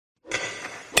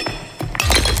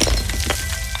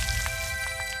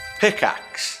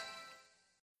Pickaxe.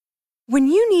 When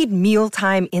you need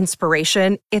mealtime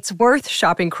inspiration, it's worth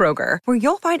shopping Kroger, where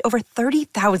you'll find over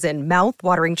 30,000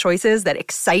 mouth-watering choices that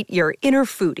excite your inner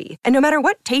foodie. And no matter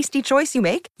what tasty choice you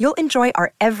make, you'll enjoy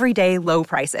our everyday low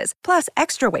prices, plus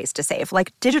extra ways to save,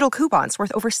 like digital coupons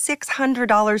worth over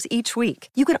 $600 each week.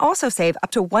 You can also save up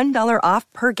to $1 off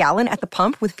per gallon at the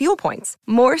pump with fuel points.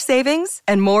 More savings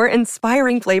and more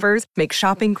inspiring flavors make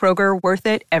shopping Kroger worth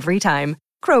it every time.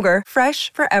 Kroger,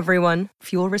 fresh for everyone.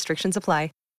 Fuel restrictions apply.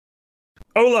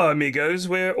 Hola, amigos.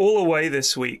 We're all away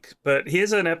this week, but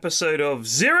here's an episode of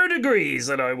 0 Degrees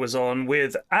that I was on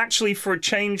with, actually, for a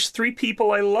change, 3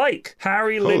 people I like.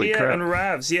 Harry, Holy Lydia, crap. and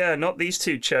Ravs. Yeah, not these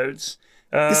 2 chodes.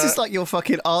 This is like your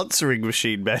fucking answering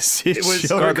machine message. It was-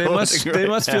 you're God, they recording must right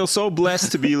now. feel so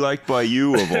blessed to be liked by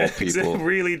you, of all people. They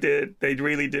really did. They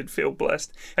really did feel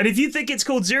blessed. And if you think it's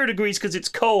called 0 Degrees because it's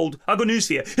cold, I've got news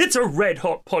for you. It's a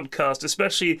red-hot podcast,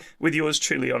 especially with yours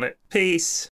truly on it.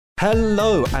 Peace.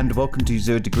 Hello and welcome to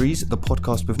 0 Degrees, the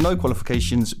podcast with no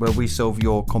qualifications where we solve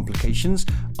your complications.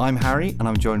 I'm Harry and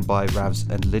I'm joined by Ravs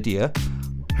and Lydia.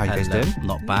 How you guys doing?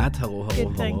 Not bad. Hello.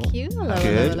 Good, thank you. Hello,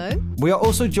 Good. hello. We are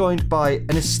also joined by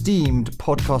an esteemed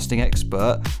podcasting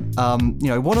expert,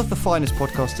 one of the finest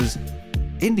podcasters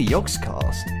in the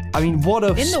Yogscast. I mean, what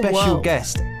a the special world.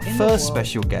 guest. In the First world.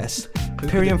 special guest, could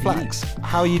it PyrionFlax.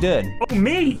 How are you doing? Oh,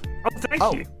 me? Oh, thank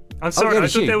Oh. you. I'm sorry, yeah, I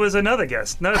it's thought you. there was another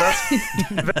guest. No, that's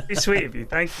very sweet of you.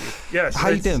 Thank you. Yes. How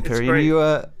you doing, it's Pyrion? great.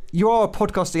 You are a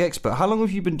podcasting expert. How long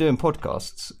have you been doing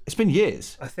podcasts? It's been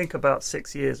years. I think about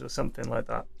 6 years or something like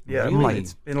that. Yeah, Really?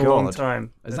 it's been a long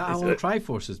time. Is that how It's- long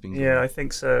Triforce has been going? Yeah, I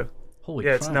think so. Holy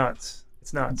Yeah, crap. it's nuts.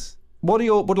 It's nuts. What are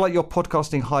your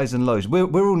podcasting highs and lows? We're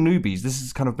all newbies. This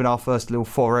has kind of been our first little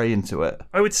foray into it.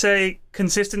 I would say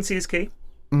consistency is key.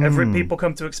 People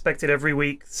come to expect it every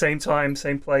week, same time,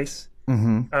 same place.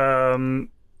 Don't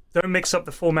mix up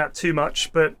the format too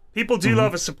much, but people do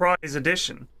love a surprise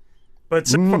edition. But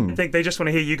I think they just want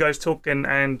to hear you guys talk, and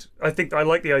I think I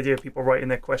like the idea of people writing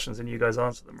their questions and you guys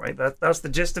answer them, right? That's the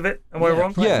gist of it. Am I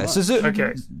wrong? Yeah, so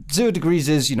Okay. 0 Degrees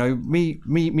is, me,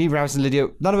 Ravs and Lydia,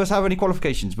 none of us have any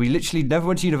qualifications. We literally never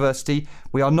went to university.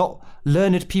 We are not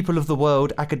learned people of the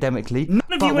world academically. None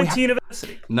of but you we went to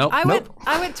university. Nope.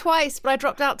 I went twice, but I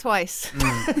dropped out twice.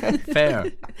 Fair.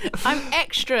 I'm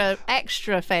extra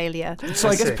failure. So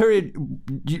I guess,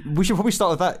 see. we should probably start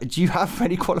with that. Do you have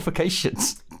any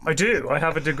qualifications? I do. I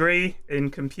have a degree in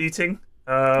computing.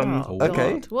 Oh,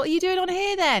 okay. God. What are you doing on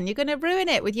here then? You're going to ruin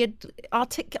it with your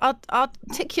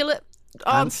articulate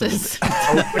answers.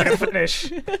 We're going to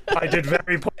finish. I did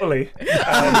very poorly.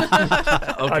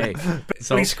 Okay.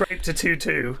 So, We scraped a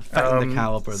 2-2. Fetting the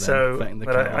caliber then, So, fetting the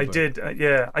but I caliber. did,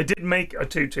 I did make a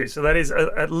 2-2. So that is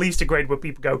at least a grade where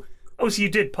people go, oh, so you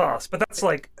did pass. But that's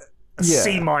like a Yeah.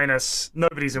 C minus.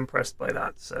 Nobody's impressed by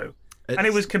that. So, and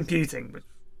it was computing.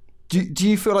 Do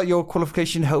you feel like your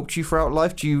qualification helped you throughout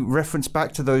life? Do you reference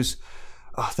back to those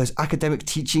academic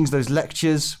teachings, those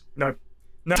lectures? No,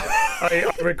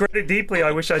 I regret it deeply.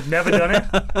 I wish I'd never done it.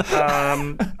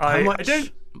 how I much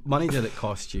don't. money did it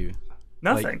cost you?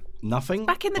 Nothing. Like, nothing?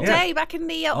 Back in the Yeah. day, back in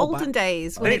the olden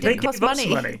days, when They, it didn't they cost gave us money.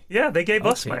 money. Yeah, they gave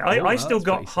us Okay. money. Oh, I wow, still that's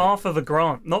got pretty sick. half of the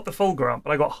grant, not the full grant,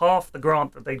 but I got half the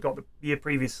grant that they'd got the year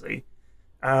previously.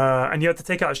 And you had to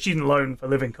take out a student loan for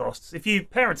living costs. If your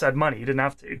parents had money, you didn't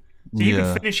have to. So you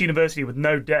Yeah. could finish university with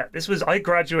no debt. I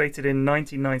graduated in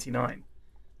 1999.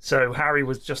 So Harry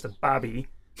was just a babby.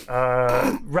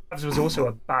 Ravs was also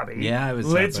a babby. Yeah, I was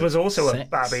Lids about was also a 6.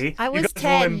 babby. I You was guys were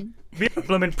all 10.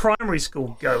 blooming primary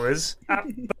school goers at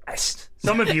best.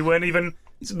 Some of you weren't even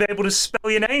able to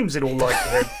spell your names in all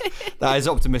likelihood. That is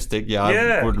optimistic. Yeah,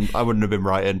 Yeah. I wouldn't have been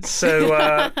writing.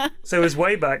 So it was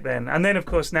way back then. And then, of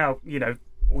course, now,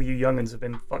 all you young'uns have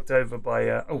been fucked over by...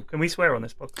 can we swear on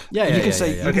this podcast? Yeah, You can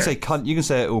say yeah. cunt. You can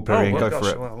say it all, Pyrion. well, Go gosh, for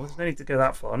it. well, there's no need to go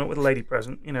that far. Not with a lady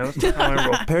present. That's not how I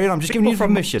roll. Pyrion, I'm just giving you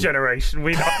From permission. generation,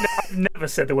 I've never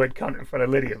said the word cunt in front of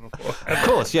Lydia before. Of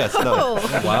course, yes. No.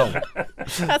 Oh, Wow.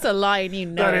 that's a lie, and you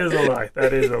know That it. is a lie.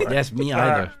 That is a lie. Yes, me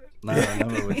either. No, I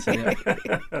never would say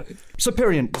it. So,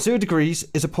 Pyrion, 0 Degrees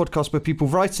is a podcast where people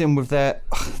write in with their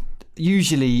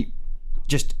usually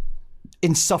just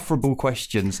insufferable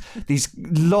questions, these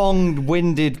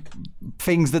long-winded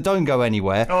things that don't go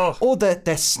anywhere, or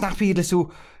they're snappy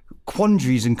little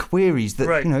quandaries and queries that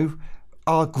Right.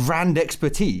 our grand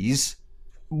expertise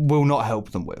will not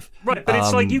help them with. Right, but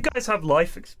it's like you guys have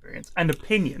life experience and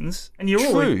opinions, and you're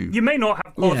all True. you may not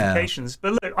have qualifications,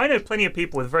 but look, I know plenty of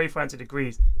people with very fancy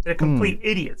degrees that are complete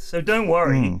idiots. So don't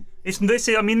worry. It's this.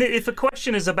 I mean, if a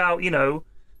question is about,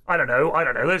 I don't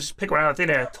know. Let's just pick around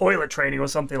in toilet training or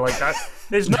something like that.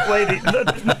 There's no way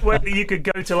that you could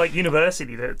go to like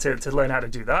university to learn how to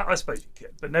do that. I suppose you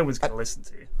could, but no one's going to listen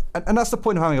to you. And that's the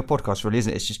point of having a podcast, really,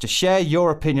 isn't it? It's just to share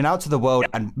your opinion out to the world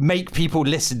and make people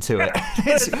listen to it,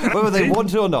 whether they want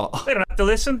to or not. They don't have to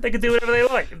listen. They can do whatever they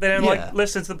like. If they don't like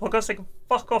listen to the podcast, they can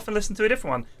fuck off and listen to a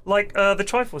different one, like the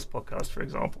Triforce podcast, for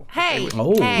example. Hey, You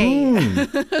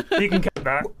can cut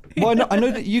that. Well, I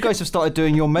know that you guys have started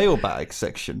doing your mailbag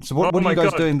section. So what are you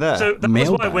guys doing there? So that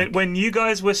was why when you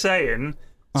guys were saying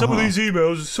some of these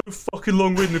emails are so fucking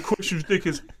long-winded, the question's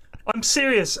ridiculous. I'm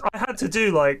serious. I had to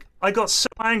do I got so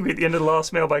angry at the end of the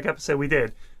last mailbag episode we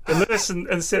did. And Lewis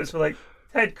and Sips were like,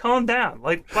 Ted, calm down.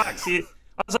 Like, Flax, I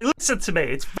was like, listen to me.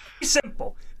 It's very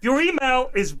simple. If your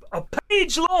email is a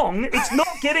page long, it's not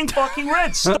getting fucking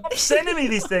read. Stop sending me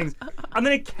these things. And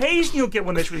then occasionally you'll get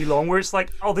one that's really long where it's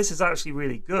like, oh, this is actually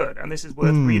really good and this is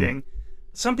worth reading.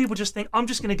 Some people just think I'm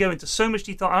just going to go into so much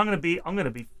detail. I'm going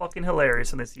to be fucking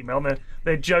hilarious in this email. And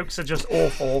their jokes are just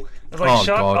awful. I was like,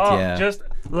 shut up. Yeah. Just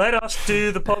let us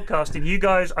do the podcast. And you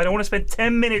guys, I don't want to spend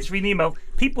 10 minutes reading email.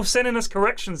 People sending us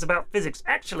corrections about physics.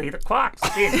 Actually, the quark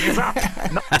spin is up,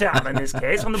 not down in this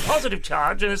case, on the positive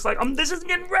charge. And it's like, this isn't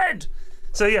getting read.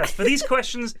 So yes, for these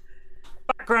questions,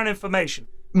 background information.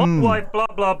 My wife, blah,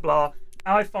 blah, blah.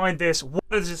 I find this. What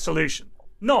is the solution?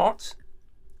 Not...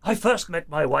 I first met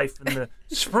my wife in the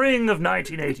spring of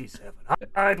 1987.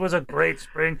 It was a great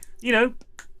spring.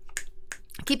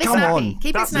 Keep it snappy.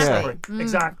 Keep it snappy.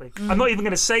 Exactly. I'm not even going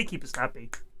to say keep it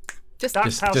snappy. Just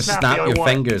snap your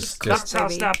fingers. That's how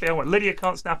snappy I want. Lydia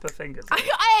can't snap her fingers.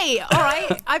 Hey, all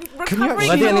right. I'm recovering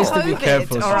Lydia from needs to be COVID,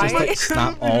 careful. all Just right?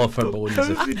 snap all of her bones.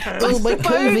 Oh, my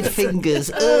COVID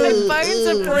fingers. My bones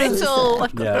are brittle.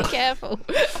 I've got to be careful.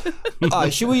 All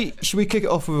right, should we kick it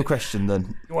off with a question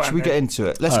then? Should we get into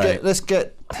it? Let's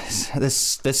get.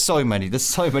 There's so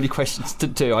many questions to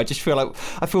do. I just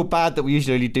feel bad that we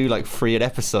usually only do 3 an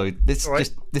episode. This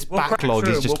backlog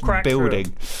is just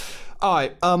building. All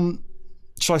right.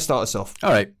 Shall I start us off? All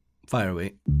right, fire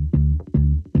away.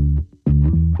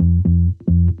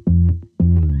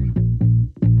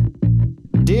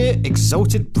 Dear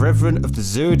exalted brethren of the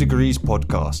 0 Degrees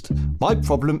podcast, my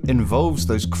problem involves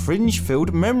those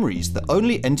cringe-filled memories that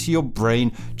only enter your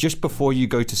brain just before you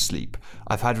go to sleep.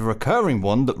 I've had a recurring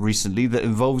one recently that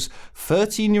involves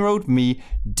 13-year-old me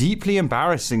deeply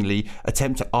embarrassingly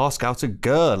attempt to ask out a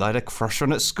girl I had a crush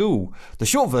on at school. The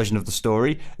short version of the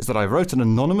story is that I wrote an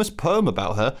anonymous poem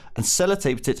about her and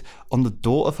sellotaped it on the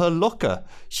door of her locker.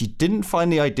 She didn't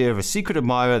find the idea of a secret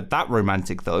admirer that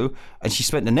romantic though, and she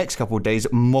spent the next couple of days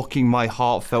mocking my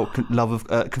heartfelt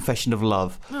confession of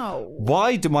love. Oh.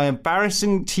 Why do my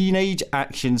embarrassing teenage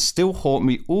actions still haunt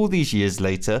me all these years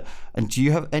later? And do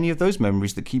you have any of those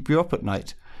memories that keep you up at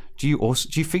night? Do you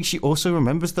think she also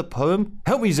remembers the poem?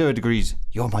 Help me, 0 Degrees.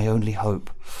 You're my only hope.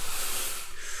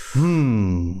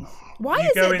 Why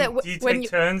is it that do you take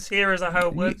turns here? Is that how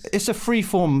it works? It's a free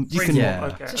form. You can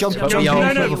jump.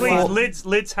 No, please.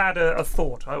 Lid's had a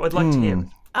thought. I would like to hear it.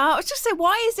 I was just saying,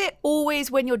 why is it always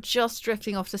when you're just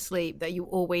drifting off to sleep that you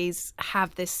always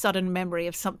have this sudden memory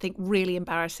of something really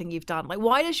embarrassing you've done? Like,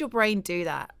 why does your brain do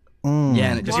that? Yeah,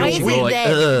 and it just Why makes is you go it like,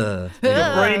 there?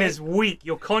 Your brain is weak.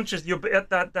 You're conscious. You're at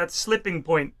that slipping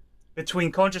point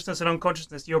between consciousness and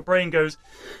unconsciousness. Your brain goes,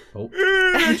 do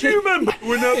you remember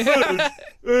when that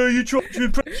bird you tried to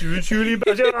impress you? It's really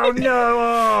embarrassing. Oh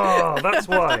no! That's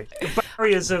why. The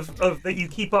barriers of that you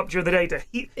keep up during the day to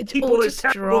keep all those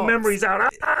terrible memories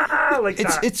out.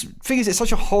 It's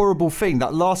such a horrible thing.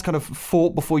 That last kind of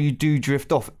thought before you do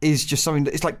drift off is just something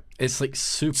that it's like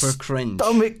super cringe.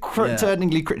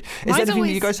 Stomach-turningly cringe. Is there anything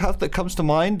that you guys have that comes to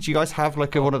mind? Do you guys have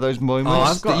one of those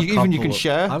moments that you can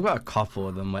share? I've got a couple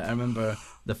of them. I remember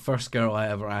the first girl I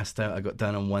ever asked out, I got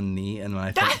down on one knee, and when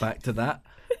I think back to that,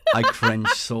 I cringed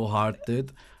so hard,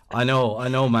 dude. I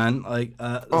know, man.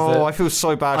 I feel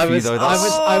so bad for you though.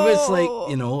 I was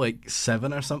like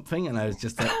 7 or something, and I was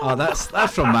just like, oh,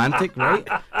 that's romantic, right?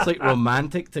 It's like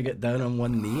romantic to get down on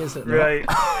one knee, is it not? Right.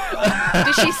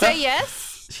 Did she say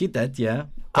yes? She did, yeah.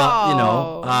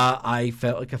 But I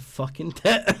felt like a fucking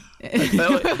tit.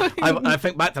 I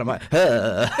think back to it, I'm like,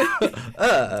 and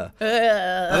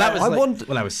that was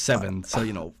when I was 7.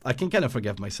 So I can kind of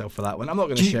forgive myself for that one. I'm not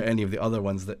going to share any of the other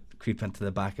ones that creep into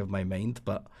the back of my mind,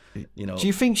 but do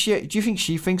you think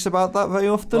she thinks about that very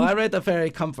often? Well, I read a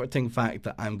very comforting fact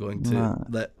that I'm going to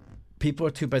that people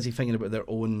are too busy thinking about their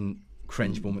own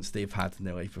cringe moments they've had in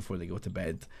their life before they go to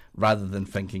bed, rather than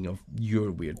thinking of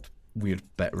your weird weird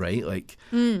bit, right? Like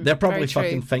they're probably very true.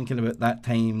 fucking thinking about that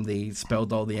time they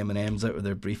spilled all the M&Ms out of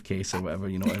their briefcase or whatever,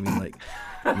 you know what I mean? Like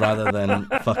rather than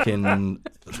fucking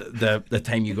the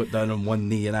time you got down on one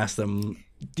knee and asked them,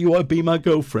 "Do you want to be my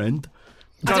girlfriend?"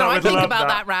 I think about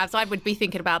that, Ravs. I would be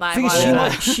thinking about that.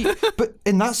 But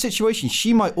in that situation,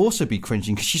 she might also be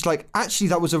cringing because she's like, actually,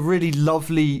 that was a really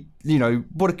lovely,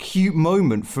 what a cute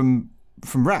moment from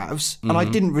Ravs, and I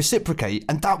didn't reciprocate,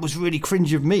 and that was really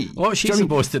cringe of me. What was she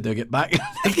supposed to do? Get back,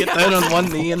 get down on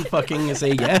one knee and fucking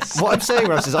say yes? What I'm saying,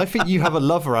 Ravs, is I think you have a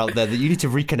lover out there that you need to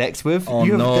reconnect with. Oh,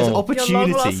 no. There's opportunity.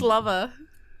 Your long-lost lover.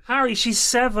 Harry, she's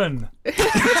 7.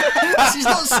 She's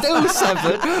not still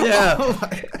 7. Yeah.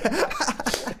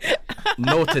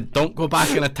 Noted. Don't go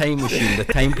back in a time machine. The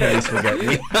time police will get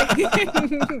you.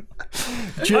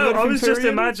 I was just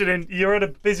imagining you're at a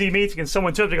busy meeting and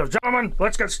someone turns and goes, "Gentlemen,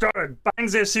 let's get started."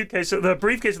 Bangs their suitcase, the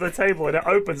briefcase on the table, and it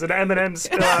opens, and M&Ms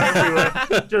spill out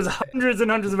everywhere. Just hundreds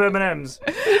and hundreds of M&Ms.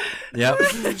 Yep.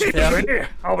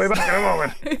 I'll be back in a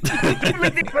moment.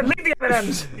 Leave the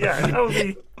M&Ms. Yeah,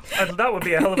 that would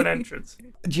be a hell of an entrance.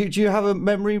 Do you have a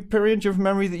memory, Pyrion? Do you have a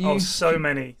memory that you... Oh, so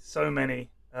many.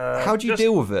 How do you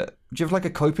deal with it? Do you have like a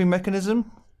coping mechanism?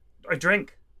 I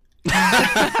drink.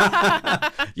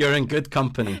 You're in good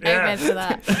company. Amen to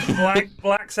that.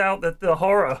 Blacks out the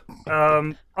horror.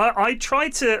 I try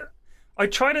to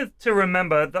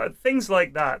remember that, things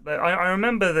like that. I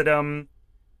remember that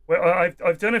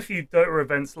I've done a few Dota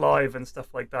events live and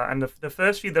stuff like that, and the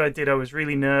first few that I did, I was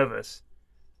really nervous.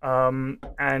 And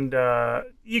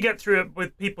you get through it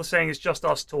with people saying it's just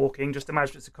us talking, just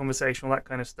imagine it's a conversation, all that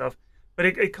kind of stuff. But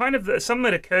it kind of, something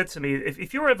that occurred to me,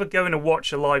 if you're ever going to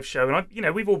watch a live show,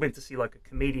 and we've all been to see like a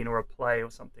comedian or a play or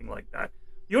something like that,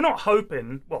 you're not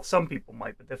hoping, well, some people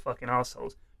might, but they're fucking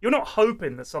assholes. You're not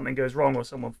hoping that something goes wrong or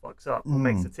someone fucks up or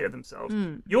makes a tit of themselves.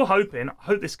 You're hoping, I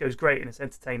hope this goes great and it's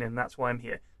entertaining and that's why I'm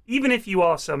here. Even if you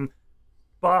are some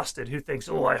bastard who thinks,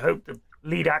 oh, I hope the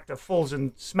lead actor falls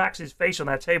and smacks his face on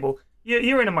that table,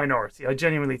 you're in a minority. I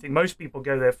genuinely think most people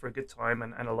go there for a good time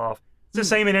and a laugh. It's the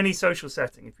same in any social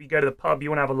setting. If you go to the pub, you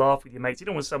want to have a laugh with your mates. You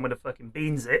don't want someone to fucking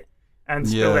beans it and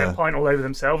spill their pint all over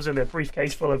themselves and their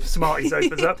briefcase full of Smarties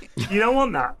opens up. You don't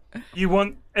want that.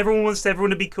 Everyone wants everyone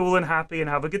to be cool and happy and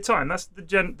have a good time. That's the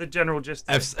general gist.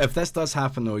 If this does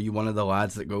happen, though, are you one of the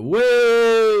lads that go,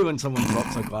 whoa, when someone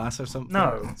drops a glass or something?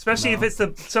 No, especially if it's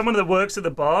someone that works at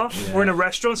the bar or in a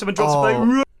restaurant, someone drops a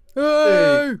plate.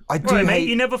 Hey. I do right, mate,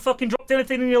 you never fucking dropped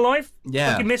anything in your life?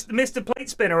 Yeah. Fucking Mr. Plate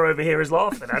Spinner over here is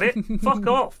laughing at it. Fuck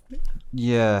off.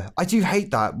 Yeah. I do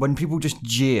hate that when people just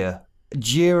jeer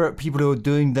at people who are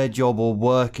doing their job or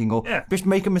working or just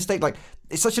make a mistake. Like,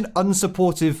 it's such an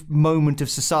unsupportive moment of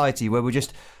society where we're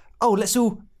just, let's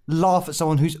all laugh at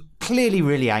someone who's clearly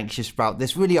really anxious about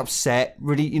this, really upset,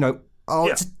 really,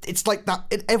 it's like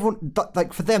that. Everyone,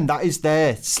 like, for them, that is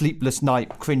their sleepless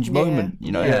night cringe moment,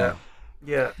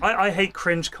 Yeah, I hate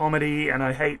cringe comedy, and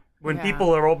I hate when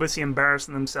people are obviously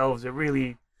embarrassing themselves.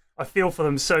 I feel for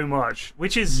them so much,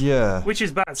 which is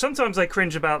bad. Sometimes I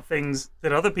cringe about things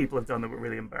that other people have done that were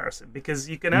really embarrassing, because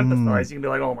you can empathize. You can be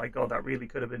like, oh my God, that really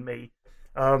could have been me.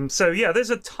 There's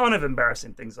a ton of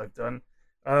embarrassing things I've done.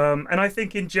 And I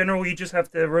think in general, you just have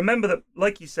to remember that,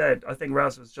 like you said, I think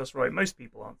Raz was just right. Most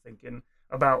people aren't thinking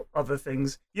about other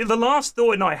things. The last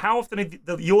thought at night, how often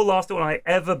have your last thought at night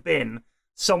ever been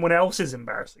someone else's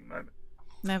embarrassing moment?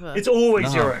 Never. It's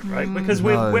always your own, right? Because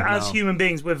we're as human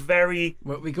beings, we're very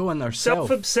we go in ourselves.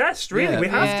 Self-obsessed, really. Yeah. We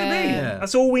have to be. Yeah.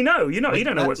 That's all we know. You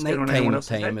don't know what's going on in anyone else's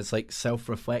time. head. It's like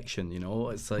self-reflection,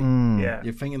 It's like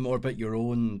you're thinking more about your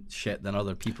own shit than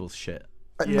other people's shit.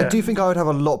 I do think I would have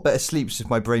a lot better sleeps if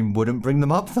my brain wouldn't bring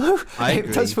them up, though. I agree.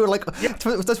 It does feel like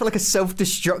a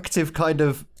self-destructive kind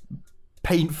of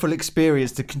painful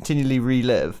experience to continually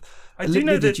relive. I do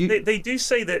know that they do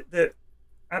say that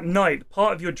at night,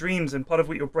 part of your dreams and part of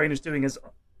what your brain is doing is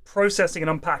processing and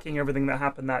unpacking everything that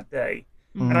happened that day.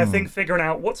 And I think figuring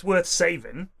out what's worth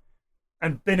saving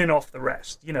and binning off the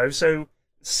rest, so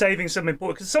saving something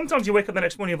important. Because sometimes you wake up the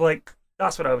next morning and you're like,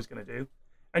 that's what I was going to do.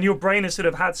 And your brain has sort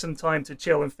of had some time to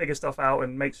chill and figure stuff out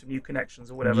and make some new connections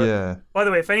or whatever. Yeah. By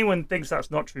the way, if anyone thinks that's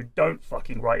not true, don't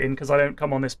fucking write in, because I don't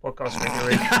come on this podcast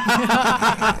regularly.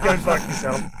 Go fuck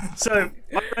yourself. So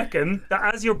I reckon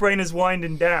that as your brain is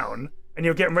winding down and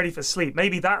you're getting ready for sleep,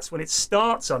 maybe that's when it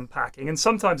starts unpacking, and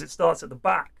sometimes it starts at the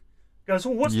back. Goes,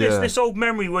 well, what's this old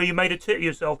memory where you made a tit of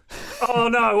yourself? Oh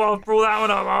no, I'll brought that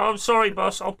one up. Oh, I'm sorry,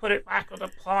 boss. I'll put it back on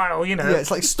the pile. Yeah, it's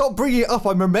like, stop bringing it up.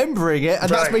 I'm remembering it, and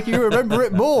that's making you remember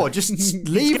it more. Just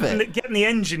leave it. Getting the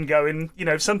engine going.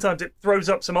 Sometimes it throws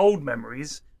up some old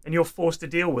memories, and you're forced to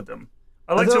deal with them.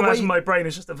 I like to imagine my brain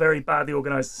is just a very badly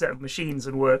organised set of machines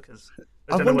and workers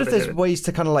I wonder if there's ways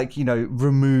to kind of like,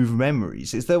 remove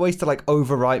memories. Is there ways to like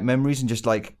overwrite memories and just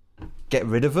like get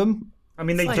rid of them? I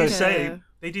mean, they do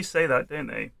say that, don't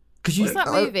they? What's that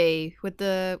movie with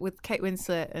Kate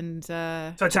Winslet and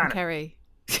Jim Carrey?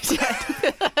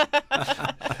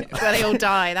 Where they all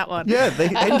die, that one. Yeah, they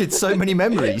ended so many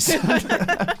memories.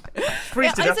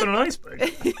 Freeze to death on an iceberg.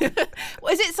 Is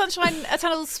it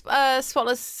Eternal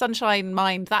Spotless Sunshine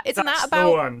Mind? That's that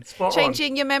about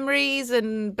changing your memories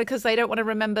and because they don't want to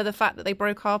remember the fact that they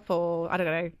broke up, or I don't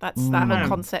know. That's that whole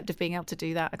concept of being able to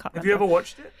do that. I can't remember. Have you ever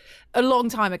watched it? A long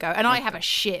time ago, and I have a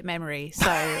shit memory, so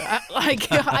I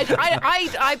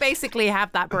basically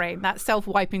have that brain, that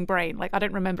self-wiping brain. Like I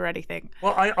don't remember anything.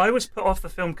 Well, I was put off the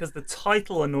film because the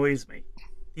title annoys me.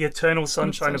 The Eternal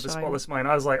Sunshine of the Spotless Mind.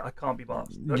 I was like, I can't be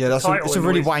bothered. Yeah, it's a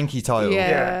really wanky title.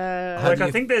 Yeah. Like I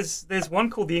think there's one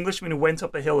called The Englishman Who Went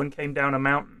Up a Hill and Came Down a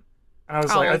Mountain. And I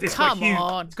was like,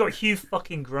 it's got Hugh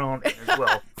fucking Grant in as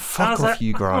well. Fuck off,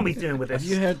 Hugh Grant. I can't be doing with this.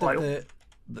 Have you heard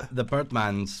the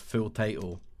Birdman's full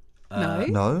title?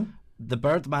 No. The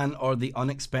Birdman or the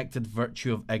Unexpected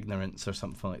Virtue of Ignorance or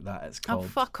something like that it's called. Oh,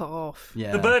 fuck off.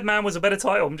 Yeah. The Birdman was a better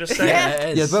title, I'm just saying. Yeah, it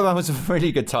is. Yeah, the Birdman was a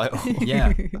really good title.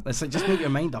 Yeah. It's like, just make your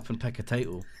mind up and pick a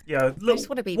title. Yeah, just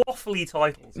want to be waffly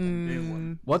titles. Do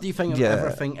one. What do you think of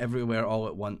Everything Everywhere All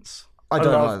at Once? I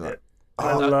don't like that.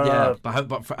 I love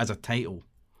but as a title.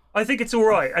 I think it's all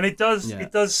right, and it does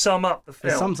sum up the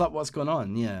film. It sums up what's going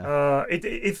on, yeah. It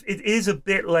is a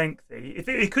bit lengthy.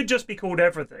 It could just be called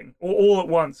Everything, or All at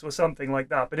Once, or something like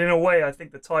that. But in a way, I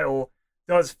think the title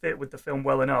does fit with the film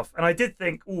well enough. And I did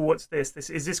think, what's this?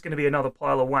 Is this going to be another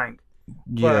pile of wank?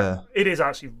 Yeah. But it is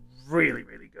actually really,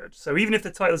 really good. So even if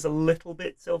the title is a little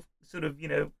bit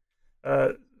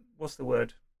what's the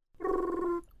word?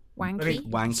 Wanky.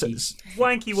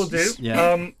 Wanky will do.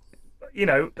 Yeah.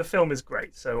 The film is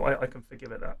great, so I can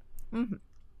forgive it that.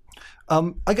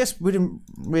 Mm-hmm. I guess we didn't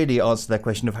really answer that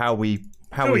question of how we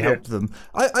helped them.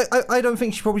 I don't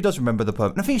think she probably does remember the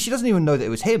poem. I think she doesn't even know that it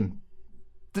was him.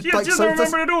 She doesn't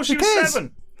remember it at all. She was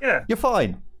 7. Yeah, you're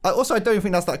fine. I don't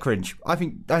think that's that cringe. I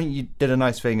think you did a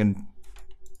nice thing, and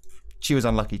she was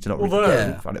unlucky to not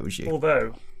really find it was you.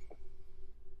 Although,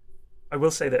 I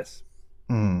will say this,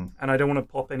 and I don't want to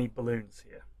pop any balloons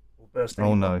here or burst any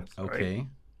bubbles, right? Okay.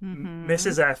 Mm-hmm.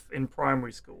 Mrs. F in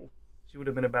primary school, she would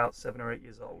have been about 7 or 8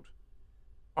 years old.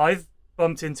 I've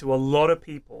bumped into a lot of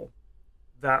people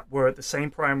that were at the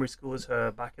same primary school as her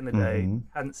back in the day,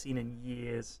 hadn't seen in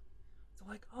years. They're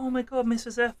like, oh my God,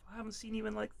 Mrs. F, I haven't seen you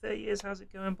in like 30 years, how's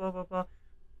it going, blah, blah, blah.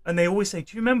 And they always say,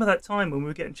 do you remember that time when we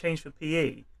were getting changed for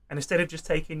PE? And instead of just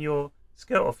taking your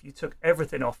skirt off, you took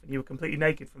everything off and you were completely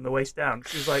naked from the waist down.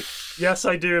 She was like, yes,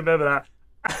 I do remember that.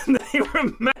 And they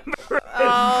remember it.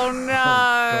 Oh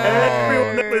no!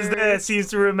 Everyone that was there seems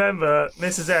to remember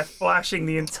Mrs. F flashing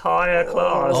the entire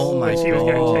class when she was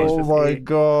getting changed for PE. Oh my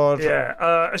God!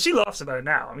 Yeah, she laughs about it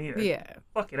now. I mean, yeah,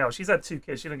 fucking hell, she's had 2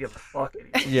 kids. She don't give a fuck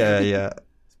anymore. Yeah.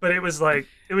 But it was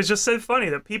just so funny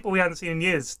that people we hadn't seen in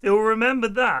years still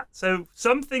remembered that. So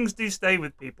some things do stay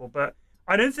with people, but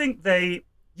I don't think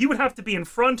you would have to be in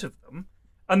front of them,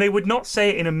 and they would not say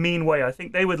it in a mean way. I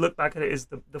think they would look back at it as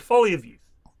the folly of youth.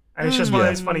 And it's just one of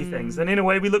those funny things. And in a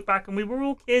way, we look back and we were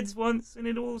all kids once,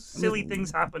 and all silly things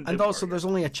happened. And also, there's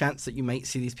only a chance that you might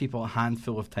see these people a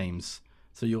handful of times.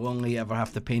 So you'll only ever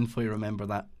have to painfully remember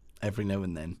that every now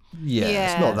and then.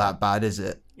 Yeah. It's not that bad, is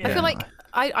it? Yeah. I feel like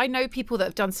I know people that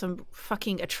have done some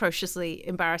fucking atrociously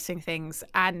embarrassing things,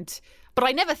 but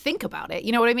I never think about it.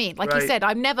 You know what I mean? Like you said,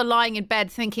 I'm never lying in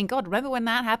bed thinking, God, remember when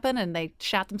that happened and they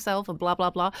shat themselves and blah, blah,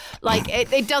 blah. Like,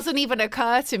 it doesn't even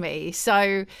occur to me.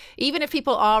 So even if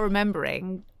people are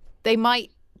remembering, they might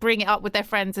bring it up with their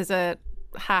friends as a,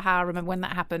 haha, remember when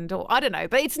that happened? Or I don't know.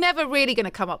 But it's never really going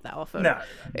to come up that often. No.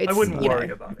 I wouldn't worry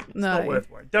about it. It's not worth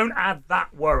worrying. Don't add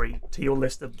that worry to your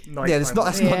list of nice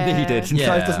that's not needed. Yeah.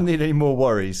 Life doesn't need any more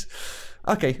worries.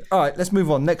 Okay, all right, let's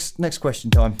move on. Next question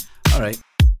time. All right.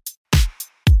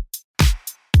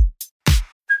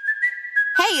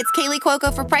 Hey, it's Kaylee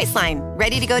Cuoco for Priceline.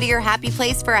 Ready to go to your happy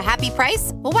place for a happy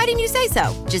price? Well, why didn't you say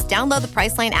so? Just download the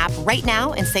Priceline app right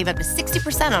now and save up to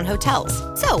 60% on hotels.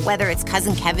 So whether it's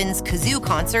Cousin Kevin's Kazoo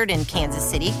Concert in Kansas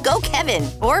City, go Kevin,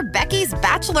 or Becky's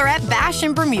Bachelorette Bash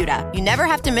in Bermuda, you never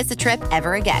have to miss a trip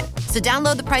ever again. So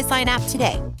download the Priceline app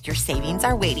today. Your savings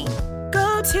are waiting.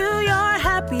 Go to your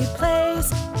happy place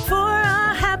for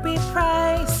a happy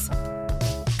price.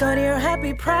 Go to your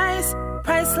happy price,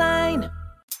 Priceline.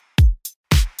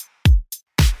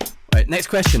 Right, next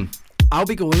question. I'll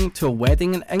be going to a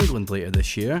wedding in England later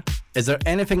this year. Is there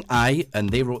anything and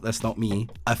they wrote this, not me,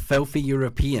 a filthy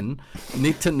European,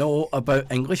 need to know about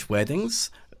English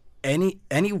weddings?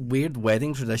 any weird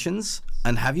wedding traditions,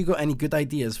 and have you got any good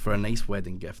ideas for a nice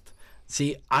wedding gift?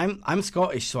 See, I'm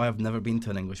Scottish, so I've never been to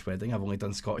an English wedding. I've only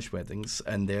done Scottish weddings,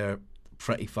 and they're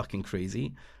pretty fucking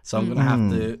crazy. So I'm gonna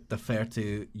have to defer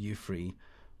to you three.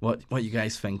 What you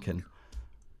guys thinking?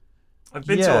 I've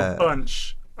been to a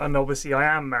bunch, and obviously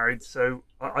I am married, so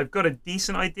I've got a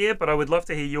decent idea. But I would love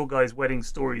to hear your guys' wedding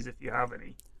stories if you have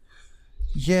any.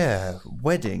 Yeah,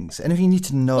 weddings. Anything you need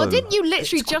to know. Well, didn't you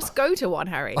literally just go to one,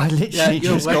 Harry? I literally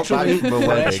just got back from a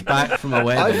wedding. Back from a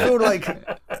wedding. I feel like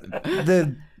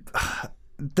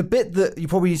the bit that you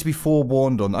probably need to be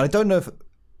forewarned on. I don't know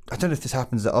if this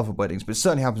happens at other weddings, but it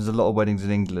certainly happens at a lot of weddings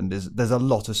in England. There's a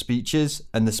lot of speeches,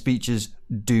 and the speeches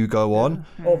do go on.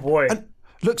 Oh boy. And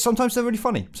look, sometimes they're really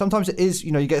funny. Sometimes it is,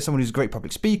 you get someone who's a great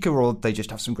public speaker, or they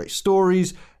just have some great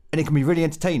stories, and it can be really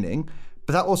entertaining.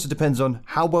 But that also depends on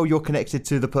how well you're connected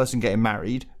to the person getting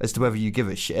married as to whether you give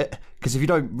a shit. Because if you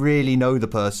don't really know the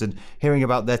person, hearing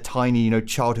about their tiny,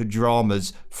 childhood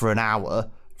dramas for an hour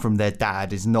from their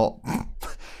dad is not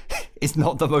it's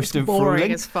not the most enthralling.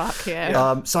 Boring as fuck,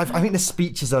 yeah. So I think the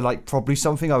speeches are probably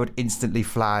something I would instantly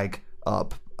flag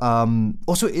up.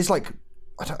 Also, it's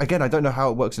I don't know how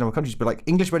it works in other countries, but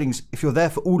English weddings, if you're there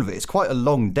for all of it, it's quite a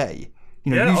long day.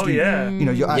 Usually,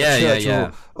 you're at a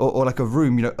church or a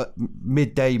room, at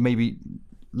midday, maybe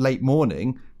late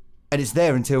morning, and it's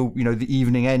there until, the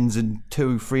evening ends and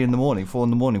 2, 3 in the morning, 4 in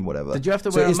the morning, whatever. Did you have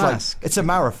to wear a mask? It's a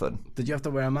marathon. Did you have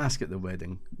to wear a mask at the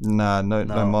wedding? No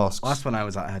masks. Last one I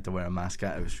was at, I had to wear a mask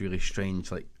at. It was really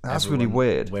strange. That's really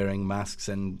weird. Wearing masks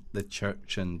in the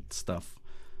church and stuff.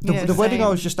 The wedding I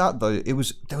was just at, though,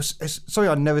 sorry,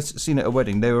 I'd never seen it at a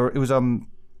wedding.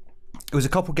 It was a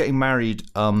couple getting married.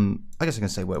 I guess I can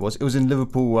say where it was. It was in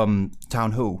Liverpool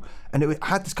Town Hall, and it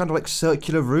had this kind of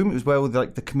circular room. It was where all the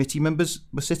committee members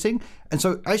were sitting, and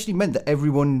so it actually meant that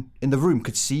everyone in the room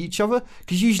could see each other.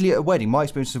 Because usually at a wedding, my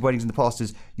experience of weddings in the past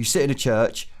is you sit in a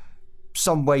church,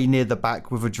 some way near the back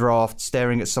with a draft,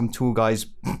 staring at some tall guy's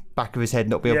back of his head,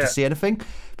 not be able to see anything.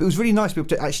 But it was really nice to be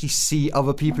able to actually see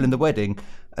other people in the wedding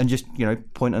and just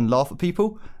point and laugh at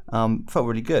people. Felt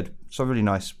really good. So really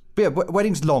nice. But yeah,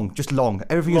 wedding's long, just long.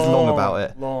 Everything is long about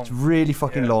it. It's really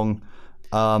fucking long.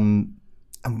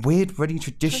 And weird wedding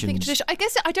traditions. I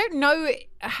guess I don't know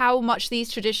how much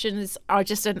these traditions are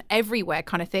just an everywhere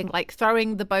kind of thing. Like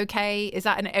throwing the bouquet, is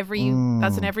that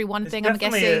that's an everyone thing, I'm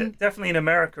guessing? Definitely in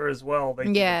America as well, they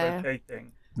do the bouquet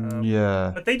thing.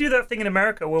 But they do that thing in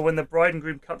America where when the bride and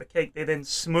groom cut the cake, they then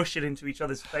smush it into each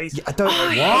other's faces. Yeah, I don't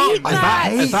know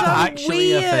what. Is that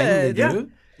actually a thing they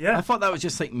do? Yeah. I thought that was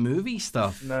just movie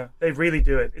stuff. No, they really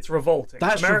do it. It's revolting.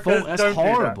 That's revolting. That's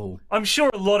horrible. I'm sure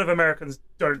a lot of Americans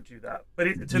don't do that.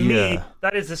 But to me,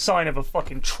 that is a sign of a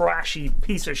fucking trashy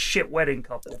piece of shit wedding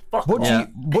couple. Fuck off.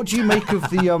 What do you make of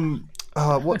the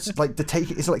what's the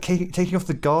taking? Is it taking off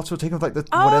the garter or taking off the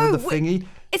whatever the thingy?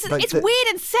 It's weird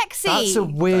and sexy.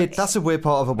 That's a weird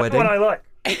part of a wedding. That's what I like.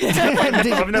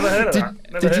 I've never heard of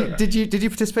that. Did you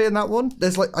participate in that one?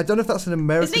 There's I don't know if that's an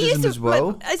Americanism as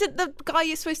well. Is it the guy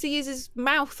you're supposed to use his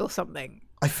mouth or something?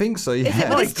 I think so. Yeah. Is it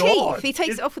with his teeth? He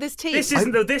takes it off with his teeth.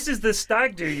 This is the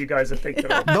stag do you guys are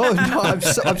thinking of. No, I'm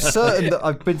certain that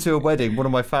I've been to a wedding, one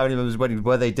of my family members' weddings,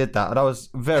 where they did that, and I was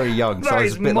very young, so I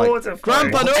was a bit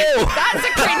Grandpa, no! That's a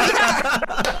cringy.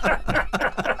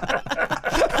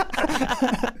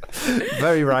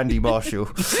 Very Randy Marshall.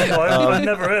 I've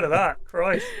never heard of that.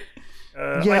 Christ.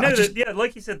 I know that,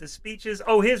 like you said, the speeches.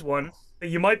 Oh, here's one that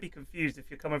you might be confused if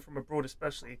you're coming from abroad,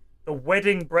 especially. The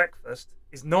wedding breakfast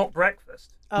is not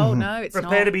breakfast. Oh, no, it's not.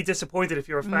 Prepare to be disappointed if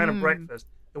you're a fan of breakfast.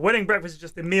 The wedding breakfast is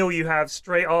just the meal you have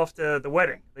straight after the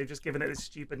wedding. They've just given it this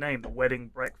stupid name, the wedding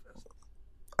breakfast.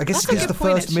 I guess it's the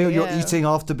first meal you're eating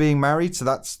after being married, so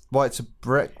that's why it's a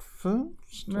breakfast.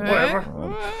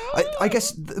 Whatever. I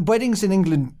guess weddings in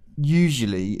England,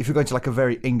 usually, if you're going to a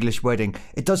very English wedding,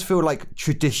 it does feel like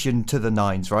tradition to the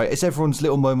nines, right? It's everyone's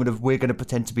little moment of we're going to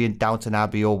pretend to be in Downton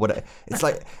Abbey or whatever. It's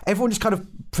everyone just kind of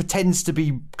pretends to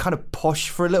be kind of posh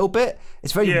for a little bit.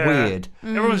 It's very weird.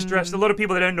 Everyone's dressed. A lot of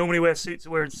people that don't normally wear suits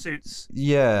are wearing suits.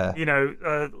 Yeah.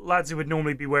 Lads who would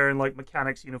normally be wearing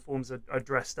mechanics uniforms are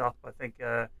dressed up. I think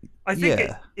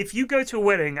if you go to a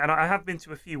wedding, and I have been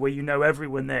to a few where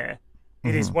everyone there,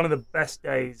 it is one of the best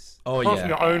days. Apart from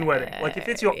your own wedding. If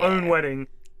it's your own wedding,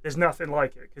 there's nothing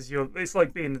like it because it's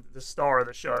like being the star of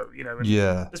the show,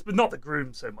 But not the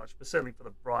groom so much, but certainly for the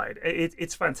bride.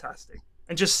 It's fantastic.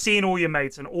 And just seeing all your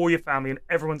mates and all your family and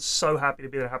everyone's so happy to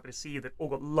be there, happy to see you, they've all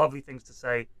got lovely things to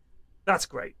say. That's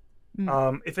great.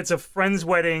 If it's a friend's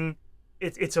wedding,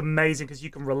 it's amazing because you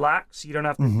can relax. You don't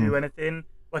have to do anything.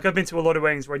 I've been to a lot of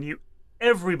weddings where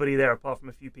everybody there apart from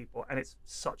a few people, and it's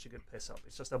such a good piss up.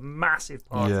 It's just a massive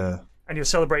party, and you're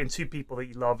celebrating 2 people that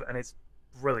you love, and it's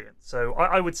brilliant. So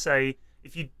I would say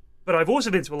but I've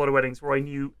also been to a lot of weddings where I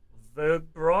knew the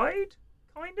bride,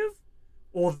 kind of,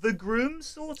 or the groom,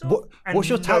 sort of. What's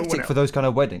your tactic for those kind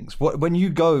of weddings? When you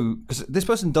go, because this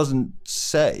person doesn't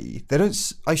say, they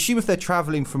don't. I assume if they're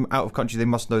traveling from out of country, they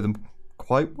must know them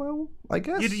quite well, I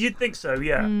guess. You'd think so,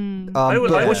 yeah.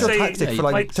 What's your tactic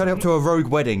for turning up to a rogue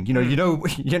wedding? You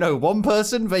know one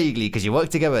person vaguely because you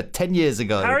worked together 10 years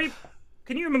ago. Harry,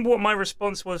 can you remember what my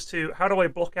response was to how do I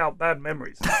block out bad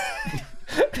memories?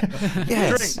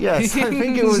 Yes. I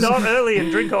think it was start early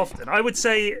and drink often. I would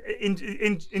say in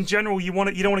general you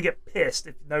don't want to get pissed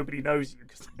if nobody knows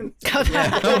you.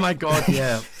 Oh my god,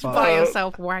 yeah. By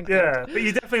yourself wanking. Yeah, but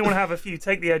you definitely want to have a few,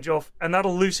 take the edge off, and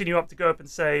that'll loosen you up to go up and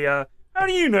say, how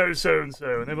do you know so and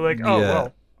so? And they'll be like, oh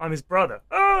well, I'm his brother.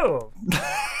 Oh,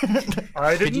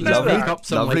 I didn't know that. Up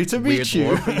some, Lovely to meet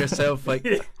you. For yourself, like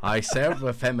I served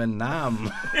with him in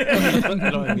Nam. You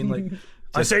know what I mean?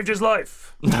 I saved his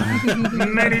life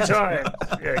many times.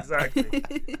 Yeah, exactly.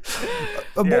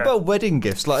 And what about wedding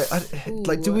gifts?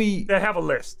 Do we? They have a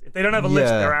list. If they don't have a list,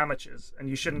 they're amateurs, and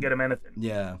you shouldn't get them anything.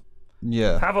 Yeah.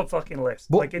 Have a fucking list.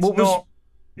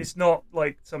 It's not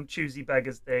like some choosy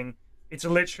beggars thing. It's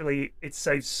literally, it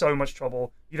saves so much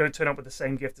trouble. You don't turn up with the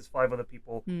same gift as 5 other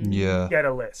people. Yeah. Get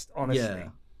a list, honestly. Yeah.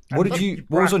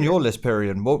 What was on your list,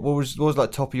 Pyrion? What was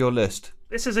like top of your list?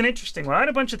 This is an interesting one. I had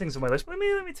a bunch of things on my list. But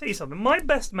let me tell you something. My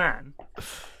best man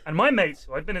and my mates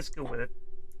who I'd been at school with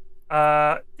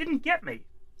didn't get me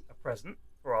a present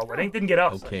for our wedding. Didn't get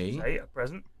us, I should say, a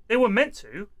present. They were meant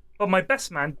to, but my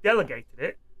best man delegated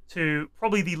it to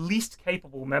probably the least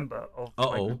capable member of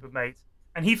my group of mates,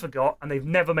 and he forgot, and they've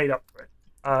never made up for it.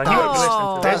 He won't be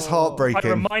listening to this. That's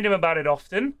heartbreaking. I remind him about it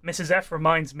often. Mrs. F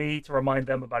reminds me to remind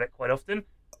them about it quite often.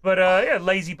 But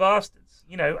lazy bastards,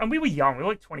 and we were young. We were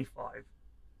like 25.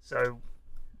 So,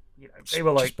 they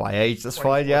were like... Just by age, that's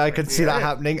fine. Yeah, I can see that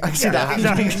happening. I can see that happening.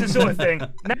 Exactly. It's the sort of thing.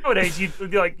 Nowadays, you'd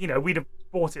be like, we'd have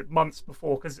bought it months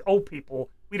before, because old people,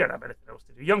 we don't have anything else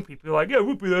to do. Young people are like, yeah,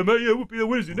 we'll be there, mate. Yeah, we'll be there.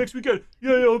 When is it? Next weekend?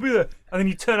 Yeah, I'll be there. And then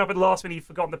you turn up at the last minute, you've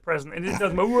forgotten the present, and it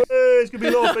doesn't matter. It's going to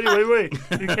be lost anyway.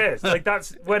 Who cares? Like,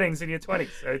 that's weddings in your 20s,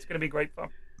 so it's going to be great fun.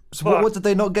 So what did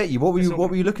they not get you? What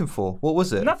were you looking for? What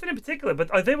was it? Nothing in particular, but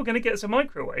they were going to get us a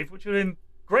microwave, which would have been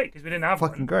great because we didn't have one.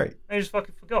 Fucking great. They just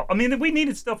fucking forgot. I mean, we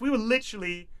needed stuff.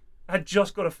 We had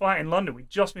just got a flat in London. We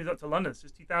just moved up to London. This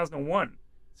was 2001.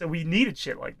 So we needed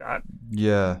shit like that.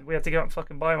 Yeah. We had to go out and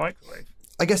fucking buy a microwave.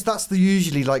 I guess that's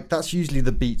usually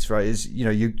the beats, right? Is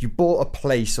you bought a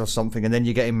place or something, and then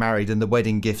you're getting married, and the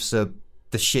wedding gifts are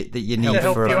the shit that you need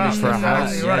for a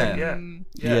house. Right.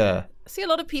 Yeah. I see a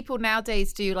lot of people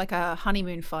nowadays do like a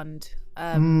honeymoon fund.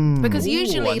 Because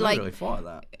usually, I never really thought of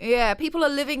that. Yeah, people are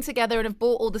living together and have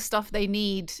bought all the stuff they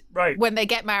need when they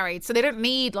get married, so they don't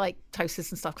need like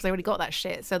toasters and stuff because they already got that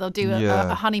shit. So they'll do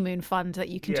a honeymoon fund that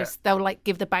you can they'll like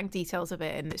give the bank details of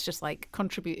it, and it's just like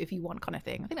contribute if you want kind of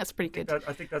thing. I think that's a pretty good.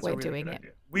 I think that's way a of really doing good it.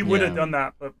 idea. We would have done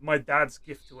that, but my dad's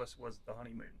gift to us was the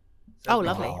honeymoon. So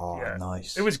lovely!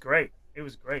 Nice. It was great.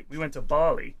 We went to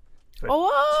Bali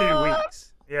for 2 weeks.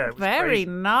 Yeah, it was very crazy.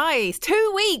 Nice.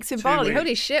 2 weeks in 2 Bali. weeks.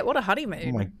 Holy shit! What a honeymoon.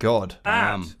 Oh my god.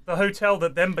 At the hotel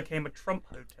that then became a Trump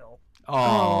hotel.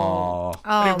 Oh,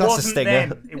 But that's a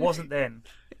stinger. It wasn't then.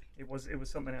 It was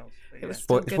something else. But was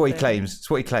It's what he claims. It's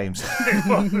what he claims. It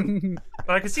wasn't.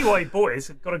 But I can see why he bought it. It's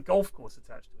got a golf course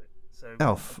attached to it. So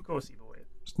of course he bought it.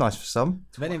 It's nice for some.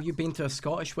 have any of you been to a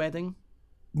Scottish wedding?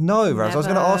 No, Raz, I was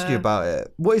going to ask you about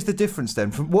it. What is the difference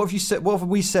then? From what have you said? What have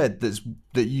we said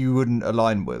that you wouldn't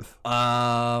align with?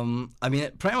 I mean,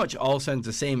 it pretty much all sounds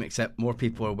the same, except more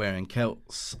people are wearing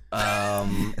kilts.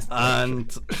 And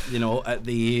at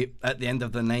the end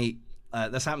of the night,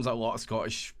 this happens at a lot of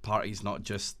Scottish parties, not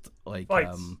just like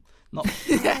fights.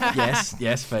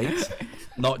 Yes, fights,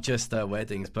 not just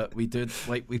weddings, but we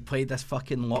played this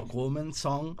fucking Loch Lomond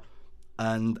song.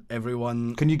 And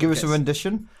everyone... Can you give us a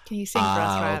rendition? Can you sing for us,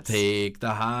 I'll Rabs? take the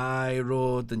high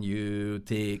road and you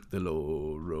take the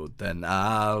low road, then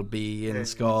I'll be in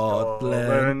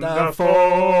Scotland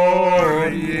for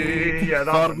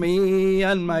me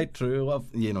and my true love.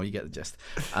 You get the gist.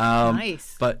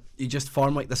 Nice. But you just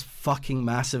form like this fucking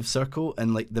massive circle,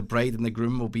 and like the bride and the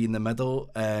groom will be in the middle,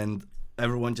 and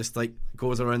everyone just like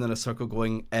goes around in a circle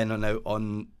going in and out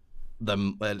on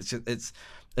them.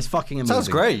 It's fucking amazing. Sounds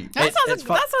great. That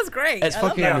sounds great. It's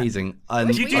fucking amazing.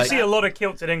 And you do see a lot of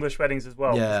kilts at English weddings as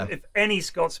well. Yeah. If any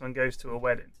Scotsman goes to a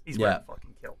wedding, he's wearing a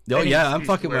fucking kilt. Oh yeah, I'm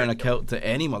fucking wearing a kilt to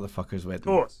any motherfucker's wedding. Of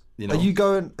course. Are you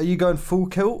going full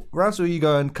kilt, Raz, or are you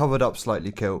going covered up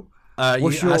slightly kilt?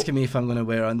 You're asking me if I'm going to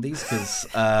wear undies? Because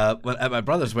at my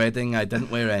brother's wedding, I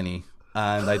didn't wear any.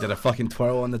 And I did a fucking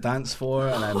twirl on the dance floor,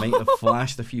 and I might have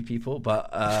flashed a few people, but...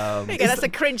 that's a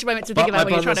cringe moment to think about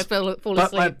when you're trying to fall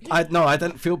asleep. I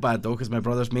didn't feel bad, though, because my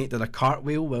brother's mate did a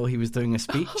cartwheel while he was doing a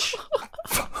speech.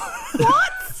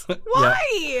 What? Why?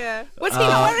 Yeah. Was he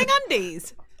not wearing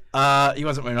undies? He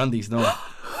wasn't wearing undies, no.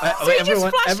 So he just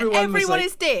flashed everyone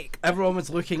his dick? Everyone was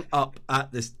looking up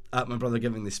at my brother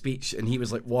giving the speech, and he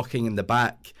was like walking in the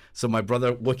back, so my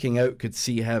brother looking out could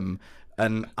see him.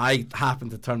 And I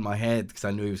happened to turn my head because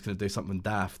I knew he was going to do something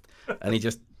daft, and he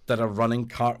just did a running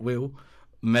cartwheel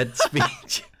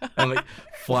mid-speech and like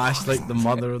flashed like the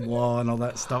mother-in-law and all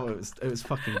that stuff. It was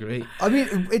fucking great. I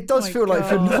mean, it does feel like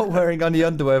if you're not wearing any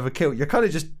underwear of a kilt, you're kind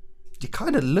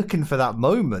of looking for that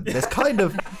moment. There's kind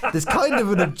of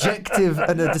an objective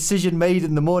and a decision made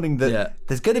in the morning that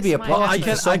there's going to be a party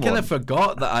for someone. I kind of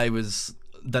forgot that I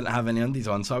didn't have any undies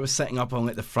on, so I was sitting up on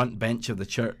like the front bench of the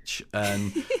church,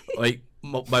 and like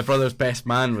my brother's best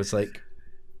man was like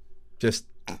just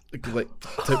like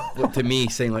to me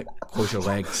saying like, close your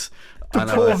legs. The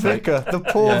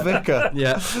poor vicar.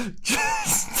 Yeah.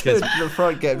 Just stood in the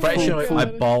front getting pretty sure like, my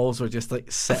balls were just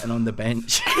like sitting on the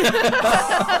bench.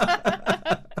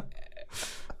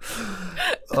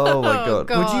 Oh my god.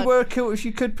 Would you wear a kilt if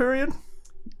you could, Pyrion?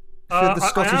 The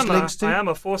Scottish links too? I am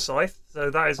a Forsyth, so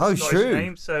that is a Scottish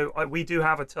name. So we do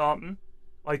have a tartan.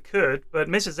 I could, but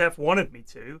Mrs. F wanted me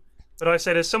to. But I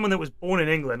said, as someone that was born in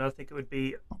England, I think it would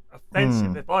be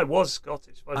offensive if I was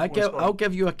Scottish. I'll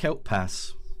give you a kilt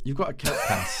pass. You've got a kilt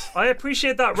pass. I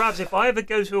appreciate that, Rabs. If I ever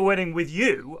go to a wedding with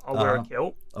you, I'll wear a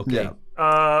kilt. Okay. Yeah.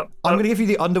 I'm going to give you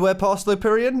the underwear pass, though,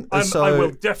 Pyrion. I will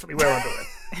definitely wear underwear.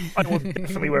 I will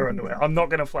definitely wear underwear. I'm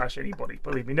not going to flash anybody.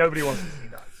 Believe me, nobody wants to see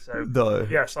that. So no.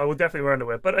 Yes, I will definitely wear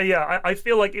underwear. But I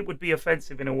feel like it would be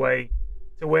offensive in a way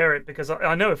to wear it, because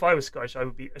I know if I was Scottish, I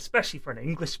would be, especially for an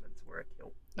Englishman, to wear a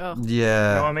kilt. Oh. Yeah.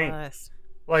 You know what I mean? Nice.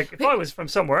 Like, if I was from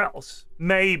somewhere else,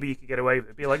 maybe you could get away with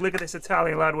it. Be like, look at this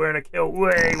Italian lad wearing a kilt.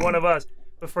 Way, one of us.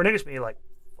 But for an Englishman, you're like,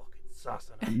 fucking sus.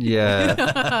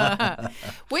 Yeah.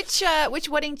 Which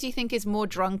wedding do you think is more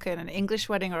drunken, an English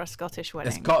wedding or a Scottish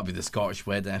wedding? It's got to be the Scottish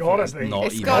wedding. It's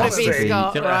got to be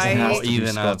Scott, right? Not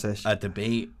even a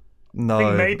debate. No. I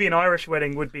think maybe an Irish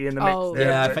wedding would be in the mix. Oh,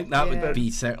 yeah, I think that would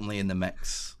be certainly in the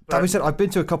mix. That being said, I've been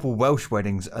to a couple Welsh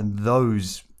weddings, and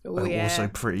those are also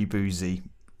pretty boozy.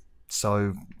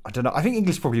 So, I don't know. I think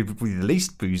English probably would be the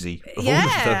least boozy of all of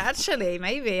them. Actually,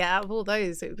 maybe out of all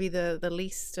those, it would be the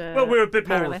least well, we're a bit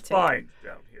more refined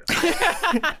down here.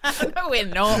 No, we're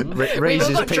not.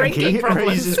 Raises pinky.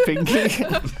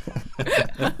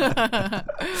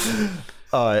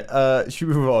 All right, should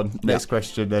we move on? Next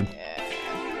question then.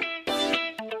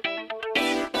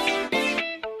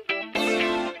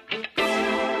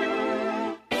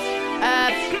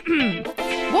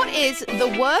 What is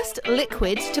the worst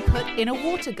liquid to put in a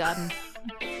water gun?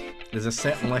 There's a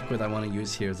certain liquid I want to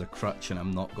use here as a crutch, and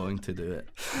I'm not going to do it.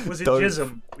 Was it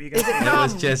jism? Is it cum?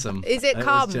 It was jism. Is it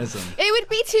cum? It was jism. It would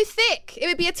be too thick. It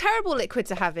would be a terrible liquid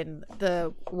to have in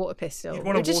the water pistol. You'd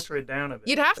want to water it down a bit.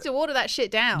 You'd have to water that shit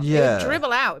down. Yeah. It would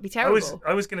dribble out. It'd be terrible.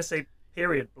 I was going to say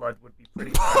period blood would be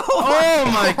pretty bad. Oh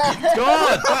my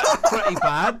god, that's pretty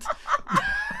bad.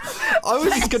 I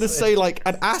was just going to say like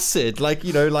an acid,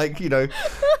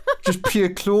 just pure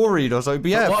chlorine or something.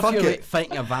 But yeah, what fuck if you're it. like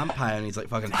fighting a vampire and he's like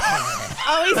fucking...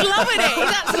 Oh, he's loving it.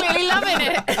 He's absolutely loving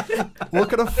it. What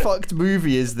kind of fucked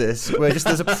movie is this where just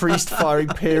there's a priest firing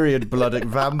period blood at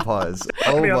vampires?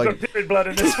 Oh my... I've got period blood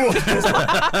in this one.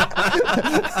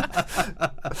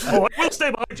 Oh, I will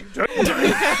stay behind you. Don't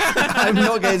worry. I'm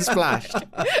not getting splashed.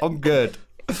 I'm good.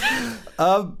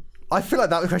 I feel like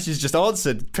that question is just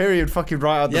answered. Period fucking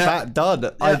right out the bat. Done.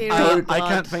 I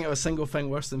can't think of a single thing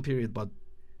worse than period blood.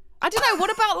 I don't know.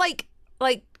 What about like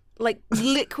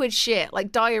liquid shit,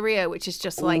 like diarrhea, which is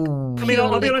just like I'll be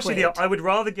honest with you. I would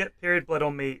rather get period blood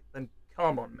on me than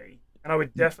cum on me, and I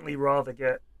would definitely rather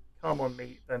get cum on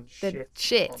me than shit.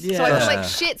 Yeah. So I feel like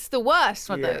shit's the worst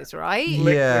one of those, right?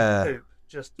 Yeah. Liquid poop.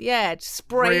 Just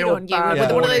spray it on you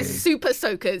with one of those super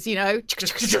soakers, you know.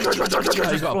 Just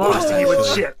blasting you with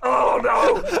shit. Oh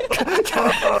no!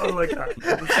 Oh my god,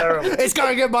 it's terrible. It's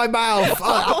going in my mouth.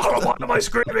 What am I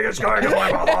screaming? It's going in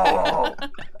my mouth.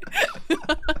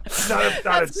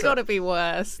 That's got to be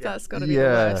worse. That's got to be the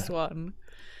worst one.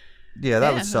 Yeah,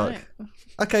 that would suck. Right.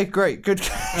 Okay, great, good.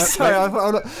 Sorry,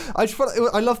 I just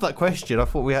I love that question. I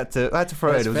thought I had to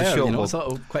throw it. It was a short one. Sort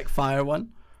of quick fire one.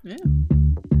 Yeah.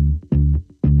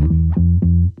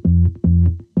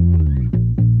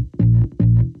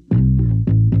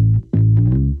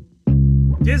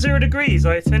 Dear 0 Degrees,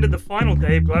 I attended the final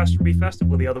day of Glastonbury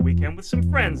Festival the other weekend with some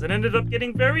friends and ended up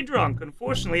getting very drunk.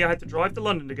 Unfortunately, I had to drive to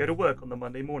London to go to work on the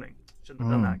Monday morning. Shouldn't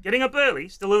have done that. Getting up early,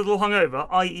 still a little hungover,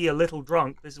 i.e. a little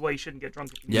drunk. This is why you shouldn't get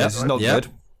drunk. Yes, not good.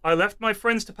 I left my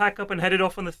friends to pack up and headed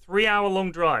off on the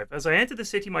 3-hour-long drive. As I entered the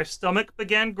city, my stomach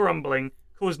began grumbling,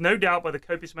 caused no doubt by the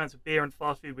copious amounts of beer and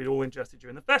fast food we'd all ingested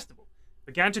during the festival.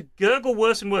 Began to gurgle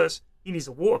worse and worse. He needs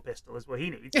a water pistol, is what he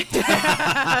needs.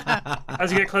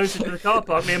 As I get closer to the car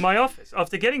park near my office.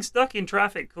 After getting stuck in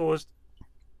traffic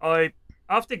I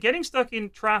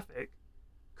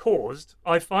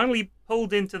finally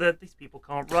pulled into these people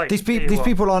can't write. These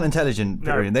people aren't intelligent,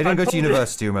 Pyrion. They don't go to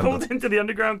university, remember? Pulled into the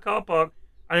underground car park,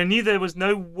 and I knew there was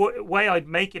no way I'd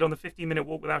make it on the 15-minute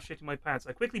walk without shitting my pants.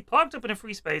 I quickly parked up in a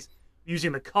free space,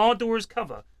 using the car door as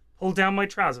cover, pulled down my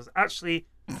trousers, actually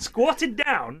squatted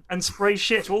down and sprayed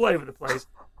shit all over the place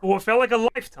for what felt like a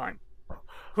lifetime.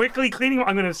 Quickly cleaning...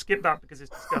 I'm going to skip that because it's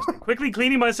disgusting. Quickly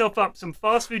cleaning myself up, some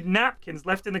fast food napkins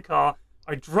left in the car.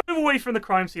 I drove away from the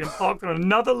crime scene and parked on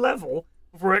another level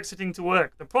before exiting to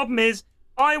work. The problem is,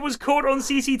 I was caught on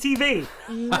CCTV.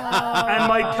 No. And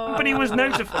my company was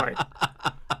notified.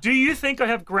 Do you think I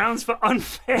have grounds for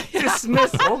unfair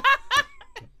dismissal?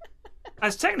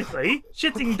 As technically,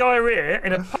 shitting diarrhea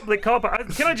in a public car park...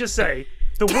 Can I just say,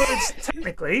 the words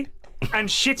technically and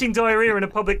shitting diarrhea in a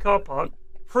public car park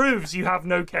proves you have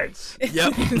no case.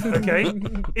 Yep. Okay?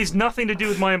 Is nothing to do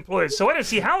with my employers. So I don't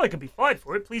see how I can be fired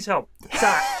for it. Please help.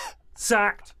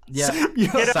 Sacked. Yeah.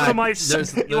 Get out of my...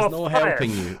 There's no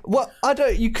helping you. Well,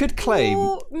 you could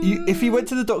claim, if he went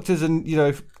to the doctors and,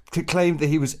 claimed that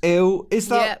he was ill, is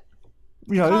that...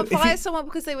 Yeah. Can't fire someone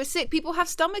because they were sick. People have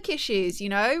stomach issues,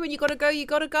 When you got to go, you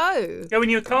got to go. Go in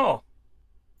your car.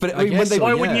 But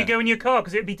why wouldn't you go in your car?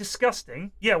 Because it'd be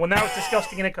disgusting. Yeah, well, now it's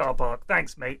disgusting in a car park.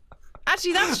 Thanks, mate.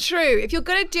 Actually, that's true. If you're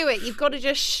going to do it, you've got to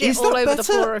just shit all over the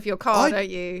floor of your car, don't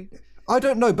you? I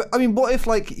don't know, but I mean, what if,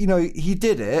 he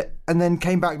did it and then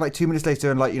came back 2 minutes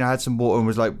later and, had some water and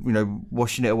was,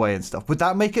 washing it away and stuff? Would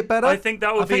that make it better? I think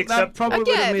that would be acceptable.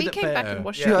 Yeah, if he came back and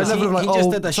washed it away. He just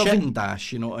did a shitting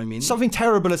dash, you know what I mean? Something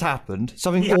terrible has happened.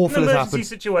 Something awful has happened. An emergency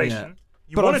situation. Yeah.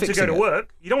 You want him to go to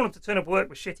work. You don't want him to turn up work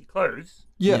with shitty clothes.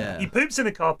 Yeah. He poops in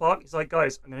the car park. He's like,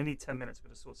 guys, I'm going to need 10 minutes. I'm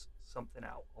going to sort something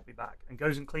out. I'll be back. And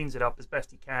goes and cleans it up as best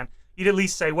he can. You'd at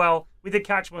least say, well, we did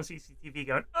catch him on CCTV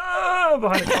going,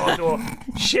 behind the car door,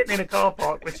 shitting in a car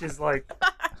park, which is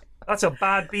that's a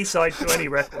bad B-side to any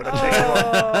record.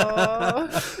 I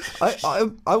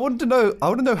want to know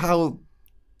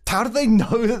how did they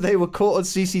know that they were caught on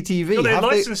CCTV? So their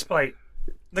license plate.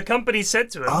 The company said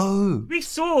to him, we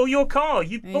saw your car.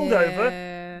 You pulled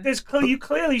over. You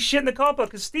clearly shit in the car park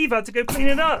because Steve had to go clean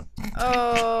it up.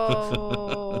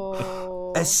 Oh.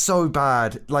 It's so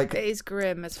bad. It is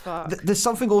grim as fuck. There's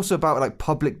something also about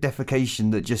public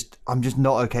defecation that I'm just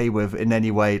not okay with in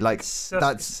any way. It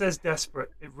says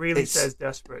desperate. It really says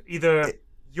desperate. Either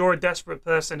you're a desperate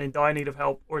person in dire need of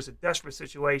help, or it's a desperate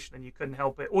situation and you couldn't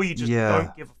help it, or you just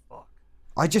don't give a fuck.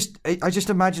 I just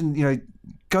imagine,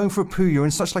 going for a poo, you're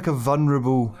in such a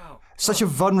vulnerable, such a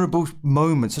vulnerable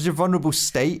moment, such a vulnerable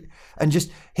state, and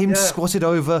just him squatted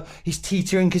over, he's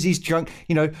teetering because he's drunk,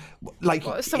 and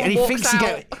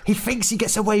he thinks he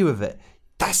gets away with it.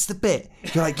 That's the bit.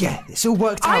 You're it's all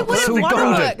worked out. I wouldn't want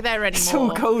to work there anymore. It's all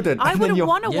golden. I wouldn't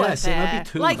want to work there. I'd be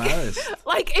too embarrassed.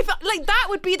 If that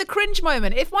would be the cringe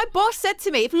moment. If my boss said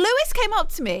to me, if Lewis came up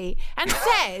to me and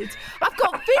said, "I've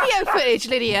got video footage,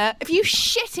 Lydia, of you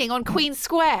shitting on Queen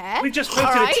Square." We just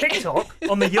posted a TikTok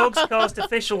on the Yogscast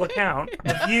official account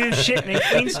of you shitting in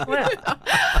Queen Square.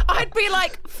 I'd be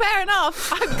like, fair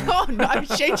enough. I'm gone. I'm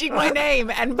changing my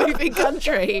name and moving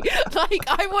country.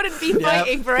 I wouldn't be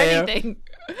fighting for anything.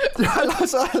 I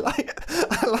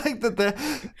like that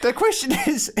their question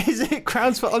is it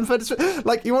grounds for unfair dismissal?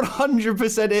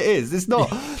 100% it is. It's not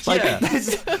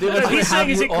he's saying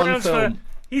is it grounds for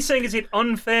He's saying, is it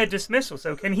unfair dismissal?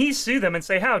 So can he sue them and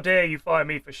say, how dare you fire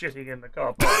me for shitting in the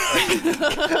car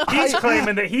park? He's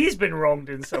claiming that he's been wronged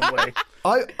in some way.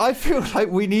 I feel like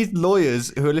we need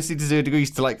lawyers who are listening to 0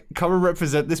 Degrees to come and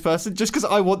represent this person, just because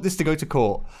I want this to go to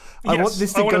court. I want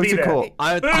this to go to court.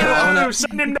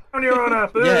 Send him down, Your Honour.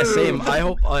 Boo. Yeah, same. I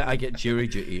hope I get jury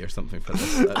duty or something for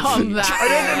this. On that. I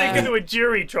don't think they can do a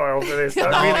jury trial for this.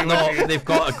 No, they've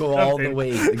got to go all the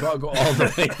way. They've got to go all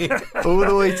the way. All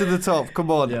the way to the top. Come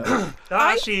on. Yeah.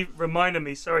 That actually reminded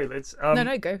me, sorry Liz.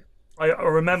 No, go. I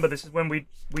remember this is when we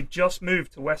just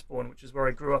moved to Westbourne, which is where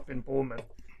I grew up in Bournemouth.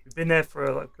 We've been there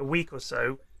for a week or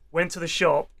so, went to the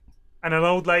shop, and an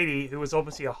old lady who was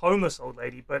obviously a homeless old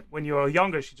lady, but when you were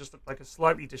younger, she just looked like a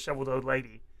slightly disheveled old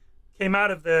lady, came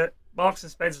out of the Marks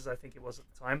and Spencer's, I think it was at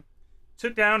the time,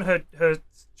 took down her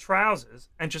trousers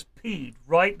and just peed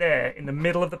right there in the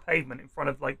middle of the pavement in front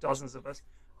of like dozens of us.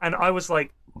 And I was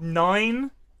like 9,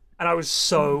 and I was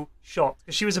so shocked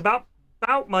because she was about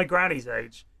my granny's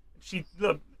age. She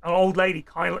looked an old lady,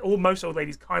 most old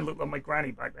ladies kind of looked like my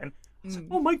granny back then. I was like,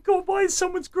 oh my god, why is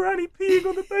someone's granny peeing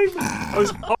on the pavement? I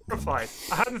was horrified.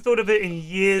 I hadn't thought of it in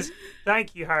years.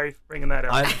 Thank you, Harry, for bringing that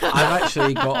up. I've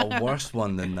actually got a worse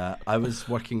one than that. I was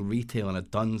working retail in a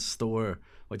Dunnes store,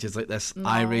 which is like this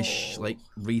Irish like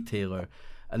retailer,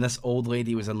 and this old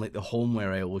lady was in like the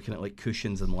homeware aisle looking at like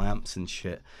cushions and lamps and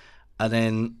shit, and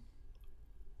then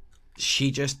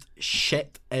she just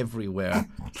shit everywhere,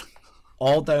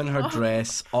 all down her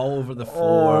dress, all over the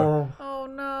floor. Oh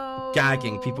no!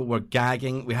 Gagging. People were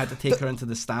gagging. We had to take her into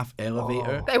the staff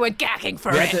elevator. They were gagging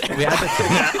for it. We had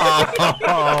to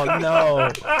oh no!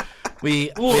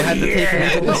 We had to take her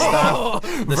into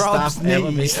the staff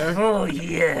elevator. Oh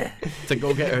yeah! To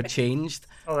go get her changed,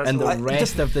 and the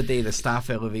rest of the day, the staff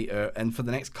elevator, and for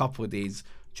the next couple of days,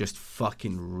 just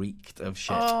fucking reeked of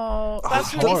shit. Oh,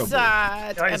 that's really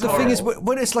sad. The thing is,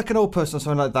 when it's like an old person or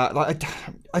something like that, like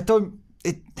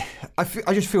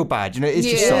I just feel bad, you know. It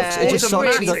just sucks. It just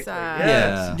sucks. Really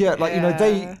sad. Yeah, like you know,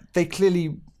 they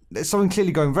clearly there's something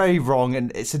clearly going very wrong,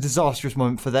 and it's a disastrous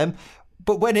moment for them.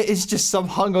 But when it is just some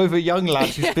hungover young lad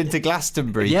who's been to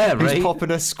Glastonbury, who's popping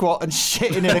a squat and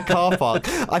shitting in a car park,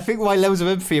 I think my levels of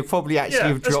empathy have probably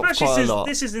have dropped quite a lot.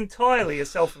 This is entirely a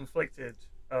self-inflicted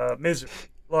misery.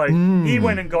 Like he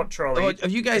went and got trolley.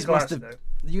 You guys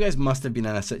must have been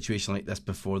in a situation like this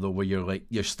before, though, where you're like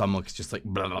your stomach's just like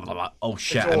blah blah blah. Blah. Oh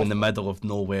shit! I'm in the middle of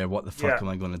nowhere. What the fuck am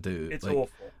I going to do? It's like,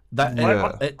 awful.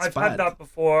 I've had that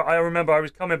before. I remember I was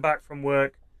coming back from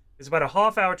work. It was about a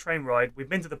half-hour train ride. We'd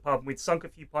been to the pub and we'd sunk a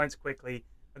few pints quickly.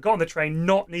 I got on the train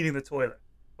not needing the toilet.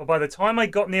 But by the time I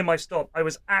got near my stop, I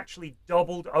was actually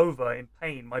doubled over in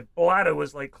pain. My bladder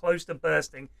was like close to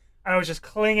bursting. And I was just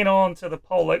clinging on to the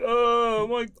pole like, oh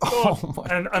my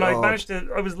God. And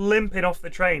I was limping off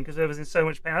the train because I was in so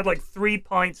much pain. I had like 3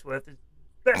 pints worth.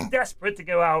 Desperate to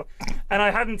go out. And I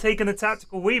hadn't taken the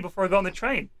tactical wee before I got on the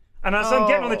train. And as I'm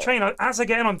getting on the train, I'm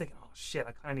thinking, oh shit,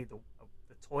 I kind of need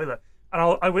the toilet.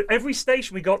 And I would, every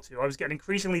station we got to, I was getting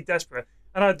increasingly desperate.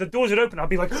 And the doors would open, I'd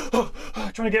be like,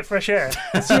 trying to get fresh air.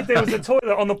 And see if there was a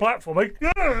toilet on the platform. Like,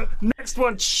 next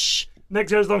one, shh.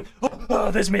 Next goes along,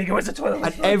 there's me, where's the toilet?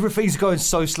 And everything's going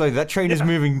so slowly. That train is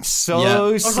moving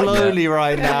so slowly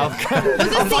right now.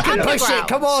 Fucking push it,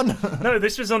 come on. No,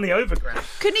 this was on the overground.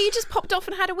 Couldn't you just popped off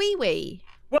and had a wee?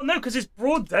 Well, no, because it's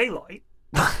broad daylight.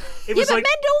 But men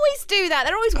always do that.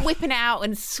 They're always whipping out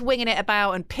and swinging it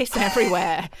about and pissing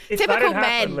everywhere. Typical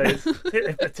men.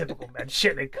 Typical men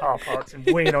shitting in car parks and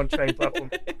winging on train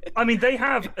platforms. I mean, they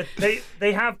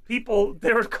have people.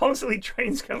 There are constantly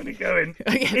trains coming and going.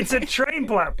 It's a train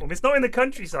platform. It's not in the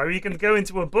countryside where you can go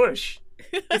into a bush.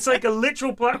 It's like a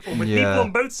literal platform with people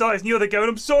on both sides, and you're there going,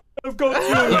 I'm sorry, I've got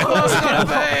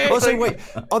you. Also, wait,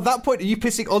 at that point, are you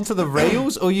pissing onto the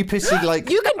rails, or are you pissing like...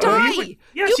 You can die!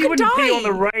 You wouldn't pee on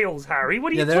the rails, Harry.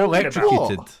 What are you talking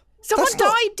electrocuted. about? Someone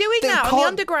died doing that on the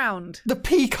underground. The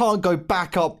pee can't go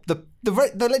back up. The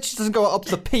electricity doesn't go up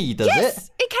the pee, does it?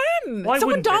 Yes, it can.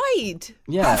 Someone died.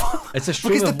 Yeah, it's a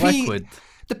stream of liquid.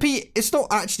 The pee, it's not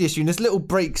actually a stream. There's little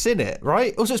breaks in it,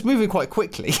 right? Also, it's moving quite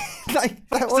quickly. That's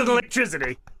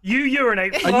electricity. You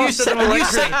urinate faster than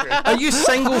electricity. Are you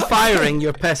single firing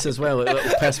your piss as well? Little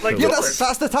piss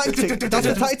that's the tactic. That's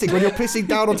the tactic. When you're pissing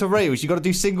down onto rails, you got to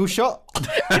do single shot.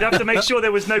 You'd have to make sure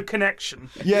there was no connection.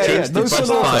 Yeah. No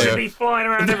sonar should be flying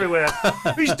around everywhere.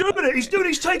 He's doing it.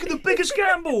 He's taking the biggest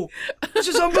gamble. This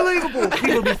is unbelievable.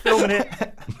 People will be filming it.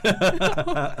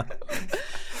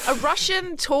 A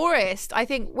Russian tourist, I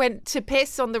think, went to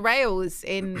piss on the rails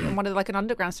in one of an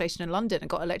underground station in London and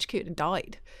got electrocuted and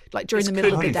died, during the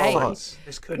middle of the day. No.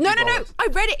 I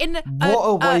read it in a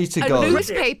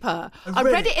newspaper. I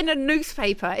read it in a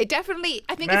newspaper. It definitely,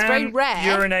 I think it's very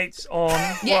rare. Urinates on.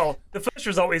 Well, the first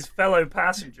result is fellow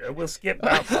passenger. We'll skip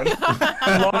that one.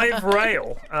 Live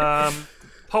rail.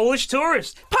 Polish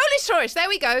tourist. There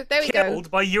we go. Killed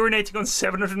by urinating on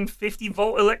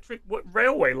 750-volt electric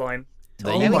railway line.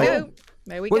 There we go.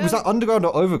 Wait, was that underground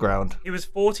or overground? He was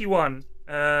 41.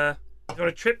 He was on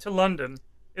a trip to London.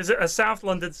 It was a South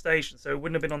London station, so it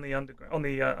wouldn't have been on the underground.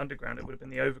 It would have been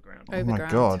the overground. Oh my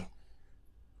God!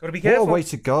 Got to be careful. What a way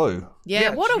to go!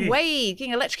 Yeah, what a way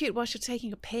getting electrocuted whilst you're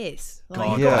taking a piss. You've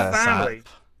got a family.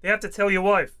 They have to tell your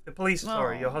wife. The police,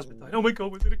 sorry, your husband died. Oh my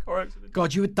God, was in a car accident.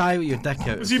 God, you would die with your dick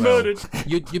out. Was he murdered?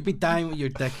 You'd be dying with your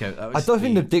dick out. I don't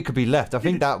think the dick could be left. I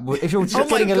think that if you're just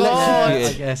getting I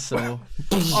electrocuted. guess so.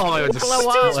 Oh my God, just Blow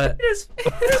spill up. it.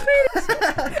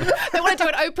 They want to do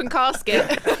an open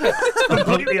casket.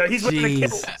 Completely, he's wearing a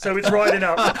kilt, so it's riding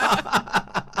up.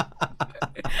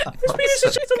 This penis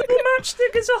is just a little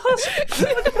matchstick. It's a husk.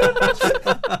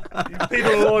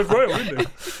 People are alive royal, isn't it?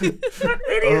 That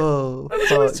idiot. Oh, I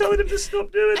was always telling him to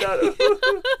stop doing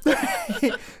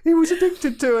that. he was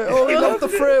addicted to it. Oh, he loved the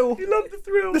thrill. He loved the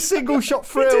thrill. The single shot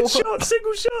He thrill. did shots,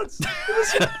 single shots.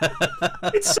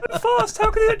 It's so fast.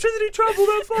 How can the electricity travel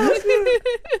that fast?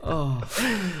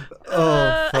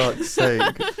 Oh, fuck's sake.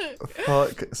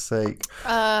 Fuck's sake.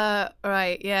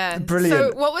 Right, yeah.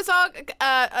 Brilliant. So what was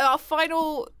our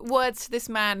final words to this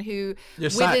man who You're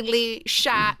sacked. willingly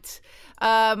shat?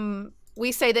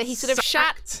 We say that he sort of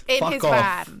shat in Fuck his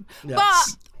off. van. Yes.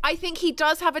 But I think he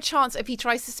does have a chance if he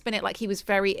tries to spin it like he was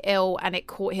very ill and it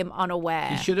caught him unaware.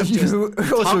 He should have just You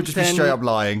also tucked just be in- straight up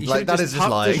lying. he Like, should that have is just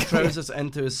tucked lying. his trousers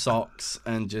into his socks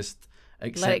and just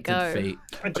accepted go. fate.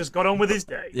 And just got on with his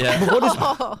day. Yeah.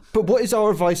 But what is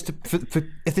our advice for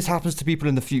if this happens to people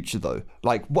in the future, though?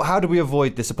 Like, how do we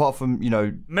avoid this apart from,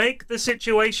 Make the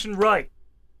situation right.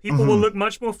 People will look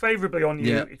much more favourably on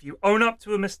you Yeah. if you own up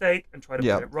to a mistake and try to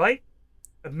Yeah. put it right.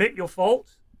 Admit your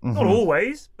fault. Not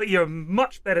always, but you're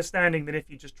much better standing than if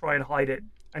you just try and hide it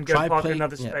and go park in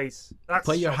another space. That's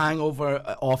Play your shocking.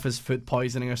 hangover off as food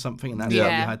poisoning or something, and that's Yeah.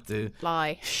 how you had to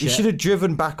Lie. You should have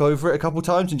driven back over it a couple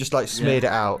times and just like smeared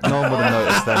it out. No one would have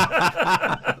noticed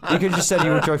then. You could have just said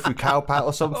you would drove through Cowpat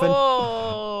or something.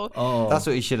 Oh. That's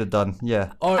what you should have done.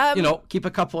 Yeah. Or, keep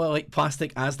a couple of like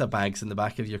plastic Asda bags in the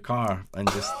back of your car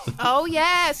and just. Oh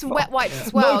yeah, some wet wipes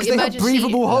as No, well. because they have Emergency-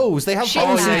 breathable holes. They have Shit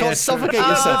holes so you bags. can't suffocate Oh.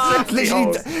 yourself. Exactly.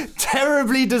 Literally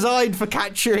terribly designed for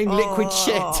capturing liquid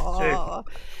shit.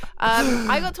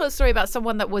 I got told a story about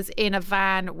someone that was in a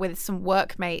van with some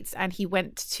workmates and he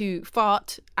went to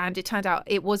fart and it turned out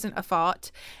it wasn't a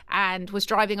fart and was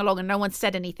driving along and no one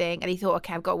said anything and he thought,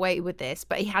 okay, I've got away with this.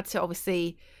 But he had to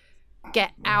obviously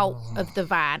get out of the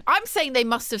van. I'm saying they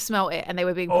must have smelt it and they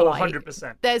were being polite.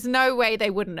 100%. There's no way they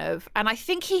wouldn't have. And I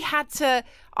think he had to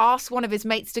ask one of his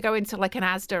mates to go into like an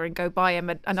Asda and go buy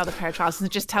him another pair of trousers and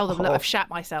just tell them, look, I've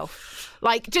shat myself.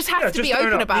 Like, just have to just be own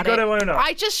open up. about You it. gotta own up.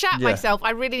 I just shat myself.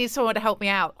 I really need someone to help me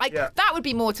out. Like, that would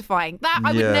be mortifying. That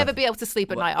I would Yeah. never be able to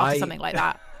sleep at night after something like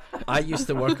that. I used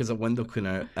to work as a window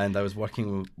cleaner, and I was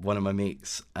working with one of my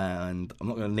mates, and I'm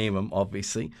not going to name him,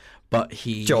 obviously, but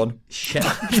he shit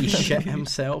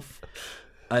himself,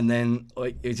 and then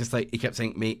like it was just like he kept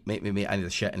saying, "Mate, I need the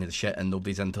shit, and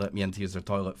nobody's in to let me in to use their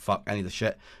toilet. Fuck, I need the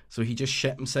shit." So he just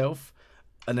shit himself,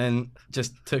 and then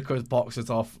just took his boxers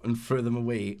off and threw them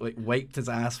away, like wiped his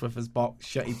ass with his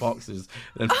shitty boxers,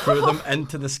 and then threw them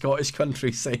into the Scottish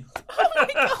countryside.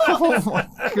 Oh my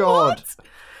god.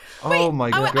 Oh my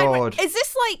god. Is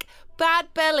this like bad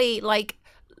belly, like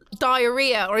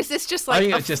diarrhea, or is this just like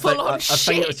a full-on shit? I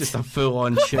think it was just a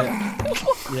full-on shit.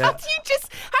 How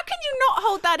can you not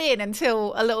hold that in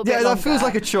until a little bit Yeah, longer? that feels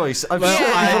like a choice. I Well,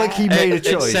 feel like he made a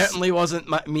choice. It certainly wasn't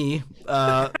me.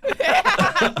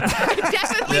 It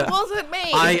definitely wasn't me.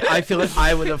 I feel like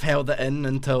I would have held it in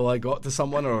until I got to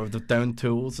someone or would have down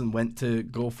tools and went to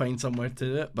go find somewhere to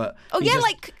do it. But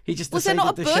he just was there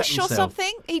not a decided to bush shit or himself.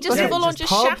 something? He just full on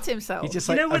just shat himself. He just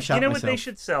You like, know what? I've shat You know what they myself.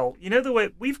 should sell. You know the way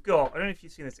we've got. I don't know if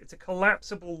you've seen this. It's a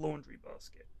collapsible laundry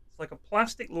basket. It's like a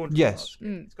plastic laundry basket.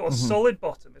 It's got a solid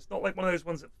bottom. It's not like one of those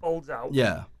ones that folds out.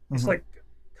 Yeah. It's like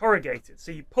corrugated.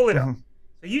 So you pull it up.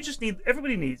 So you just need.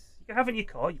 Everybody needs. You can have it in your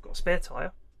car. You've got a spare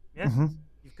tire. Yeah.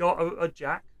 You've got a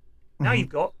jack. Now you've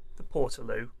got the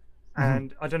Portaloo.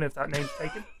 And I don't know if that name's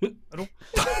taken at all.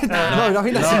 No, I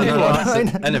think that's a new one.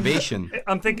 That's innovation.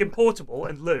 I'm thinking portable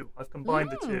and loo. I've combined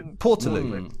the two.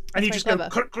 Portaloo. And you That's just very go clever.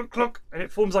 cluck, cluck, cluck, and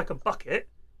it forms like a bucket,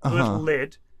 a little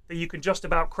lid that you can just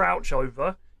about crouch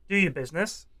over, do your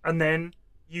business, and then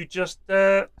you just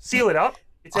seal it up.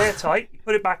 It's airtight. You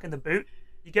put it back in the boot.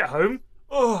 You get home.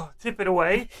 Tip it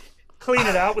away. Clean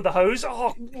it out with the hose.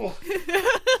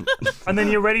 And then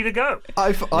you're ready to go.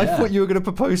 I thought you were going to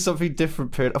propose something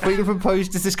different, Pete. I thought you were going to propose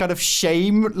this kind of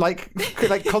shame, like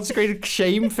consecrated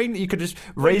shame thing that you could just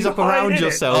raise up around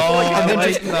yourself and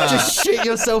then just shit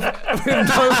yourself with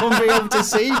no one being able to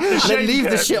see, then leave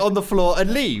the shit on the floor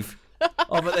and leave.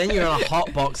 Oh, but then you're in a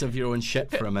hot box of your own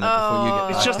shit for a minute before you get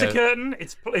It's back just a out. curtain.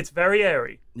 It's very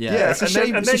airy. Yeah. It's a And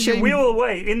shame. then, It's a you shame. wheel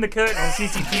away in the curtain on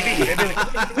CCTV. And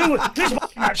be like, who's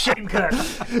watching that shame curtain?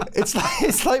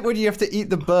 It's like when you have to eat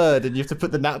the bird and you have to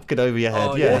put the napkin over your head.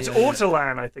 Oh, yeah. It's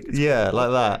Autolan, I think it's called. Yeah, like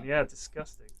that. Yeah,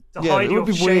 disgusting. To Yeah, hide it your would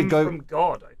be shame weird from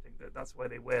God, I think. That's why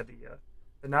they wear the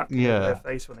napkin over their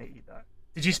face when they eat that.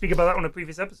 Did you speak about that on a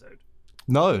previous episode?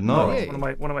 No. It's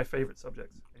one of my favorite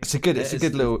subjects. It's a good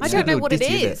little. I don't know what it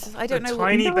is. I don't know.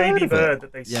 Tiny baby bird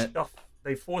that they stuff.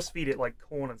 They force feed it like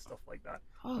corn and stuff like that,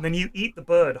 and then you eat the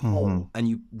bird whole. And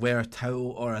you wear a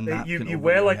towel or a napkin. You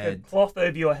wear like head. a cloth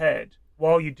over your head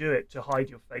while you do it to hide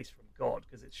your face from God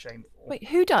because it's shameful. Wait,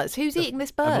 who does? Who's eating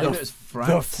this bird? I believe it was France.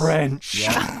 The French.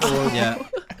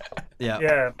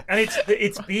 Yeah, and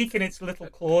its beak and its little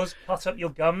claws cut up your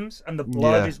gums, and the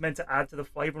blood is meant to add to the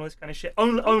flavor and all this kind of shit.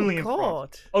 Only in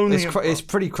France. It's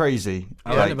pretty crazy.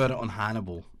 I learned about it on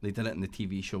Hannibal. They did it in the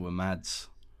TV show with Mads.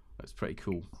 It's pretty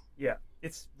cool. Yeah,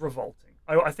 it's revolting.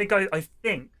 I think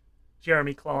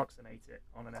Jeremy Clarkson ate it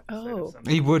on an episode or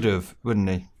something. He would have, wouldn't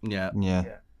he? Yeah.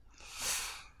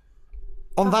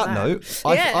 On that note,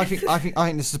 I think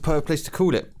this is a perfect place to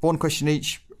call it. One question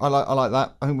each. I like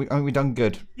that. I think we done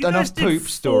good. You Enough guys poop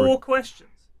did story. 4 questions.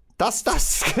 That's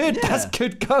good. Yeah. That's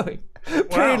good going. Wow.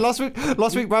 Period. Last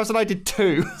week, Rams and I did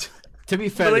 2. To be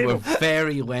fair, they were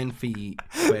very lengthy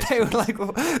questions.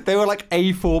 they were like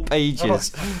A4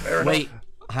 pages. Wait,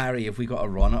 Harry, have we got a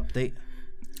run update?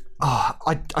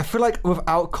 I feel like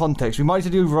without context, we might need to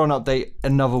do a run update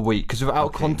another week because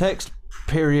without context,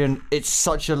 Pyrion, it's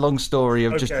such a long story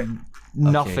of just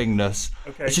nothingness.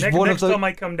 Okay. It's just next time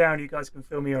I come down, you guys can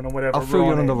fill me in on whatever. I'll fill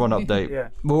you in on the run update. Yeah.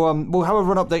 We'll have a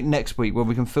run update next week where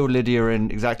we can fill Lydia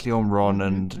in exactly on Ron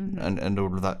and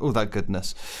all that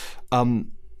goodness. You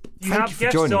thank you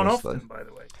for joining us, often, by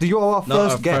the way. You are our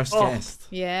first guest.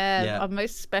 Yeah, our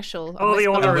most special. The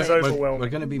honor is overwhelming. We're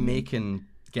going to be making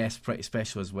guests pretty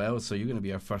special as well, so you're going to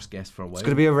be our first guest for a while. It's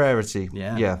going to be a rarity.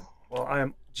 Yeah. Well, I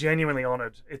am genuinely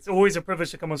honored. It's always a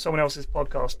privilege to come on someone else's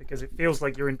podcast because it feels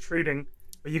like you're intruding,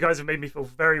 but you guys have made me feel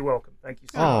very welcome. Thank you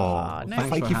so much. No,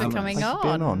 thank you for coming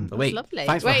on. Wait, lovely.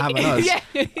 Thanks for having us.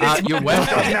 You're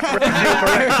welcome.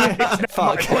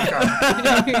 Fuck.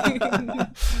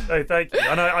 So thank you.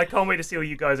 And I can't wait to see all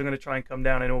you guys. I'm going to try and come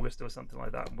down in August or something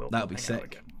like that. And that'll be sick.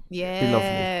 Again.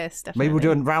 Yes, definitely. Maybe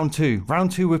we'll do round 2. Round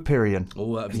 2 with Pyrion.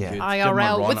 Oh, that'd be good.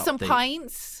 IRL with some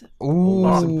pints.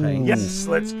 Ooh. Yes,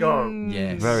 let's go.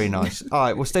 Yes. Very nice. All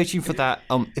right, well, stay tuned for that.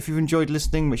 If you've enjoyed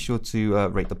listening, make sure to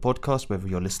rate the podcast wherever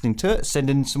you're listening to it. Send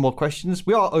in some more questions.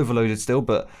 We are overloaded still,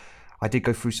 but I did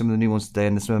go through some of the new ones today,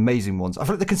 and there's some amazing ones. I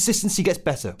feel like the consistency gets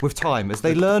better with time as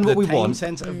they learn what we want. The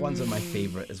time-sensitive ones are my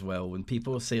favourite as well. When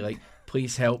people say, like,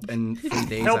 please help in 3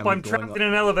 days. Help, I'm trapped in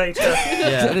an elevator.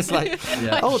 And it's like,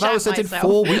 that was sent in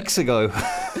 4 weeks ago.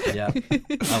 I love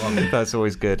it. That's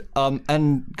always good.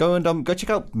 And go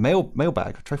check out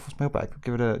Mailbag, Triforce Mailbag.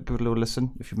 Give it a little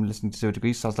listen if you've been listening to 0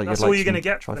 Degrees. Sounds like that's you'd all like you're going to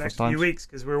get for the next few weeks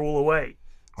because we're all away.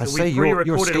 So we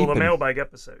pre-recorded all the Mailbag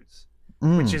episodes.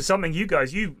 Which is something you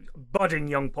budding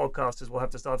young podcasters will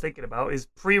have to start thinking about, is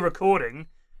pre-recording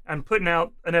and putting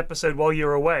out an episode while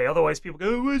you're away. Otherwise, people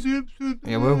go, oh, where's the episode?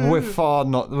 Yeah,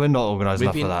 we're not organised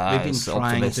enough for that. We've been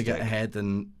trying to get ahead,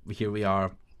 and here we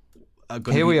are.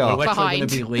 Here we are. We're literally going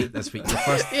to be late this week.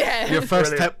 Your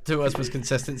first tip to us was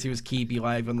consistency was key, be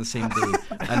live on the same day.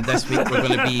 And this week we're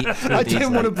going to be 2 days I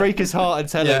didn't want to break his heart and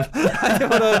tell him. I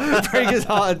didn't want to break his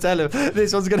heart and tell him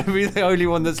this one's going to be the only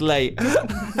one that's late.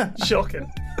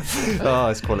 Shocking. Oh,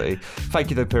 it's quality. Thank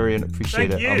you though, Pyrion.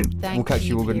 Appreciate it. We'll catch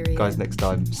you all guys next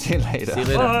time. See you later. See you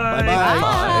later. Bye.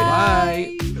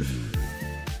 Bye. Bye.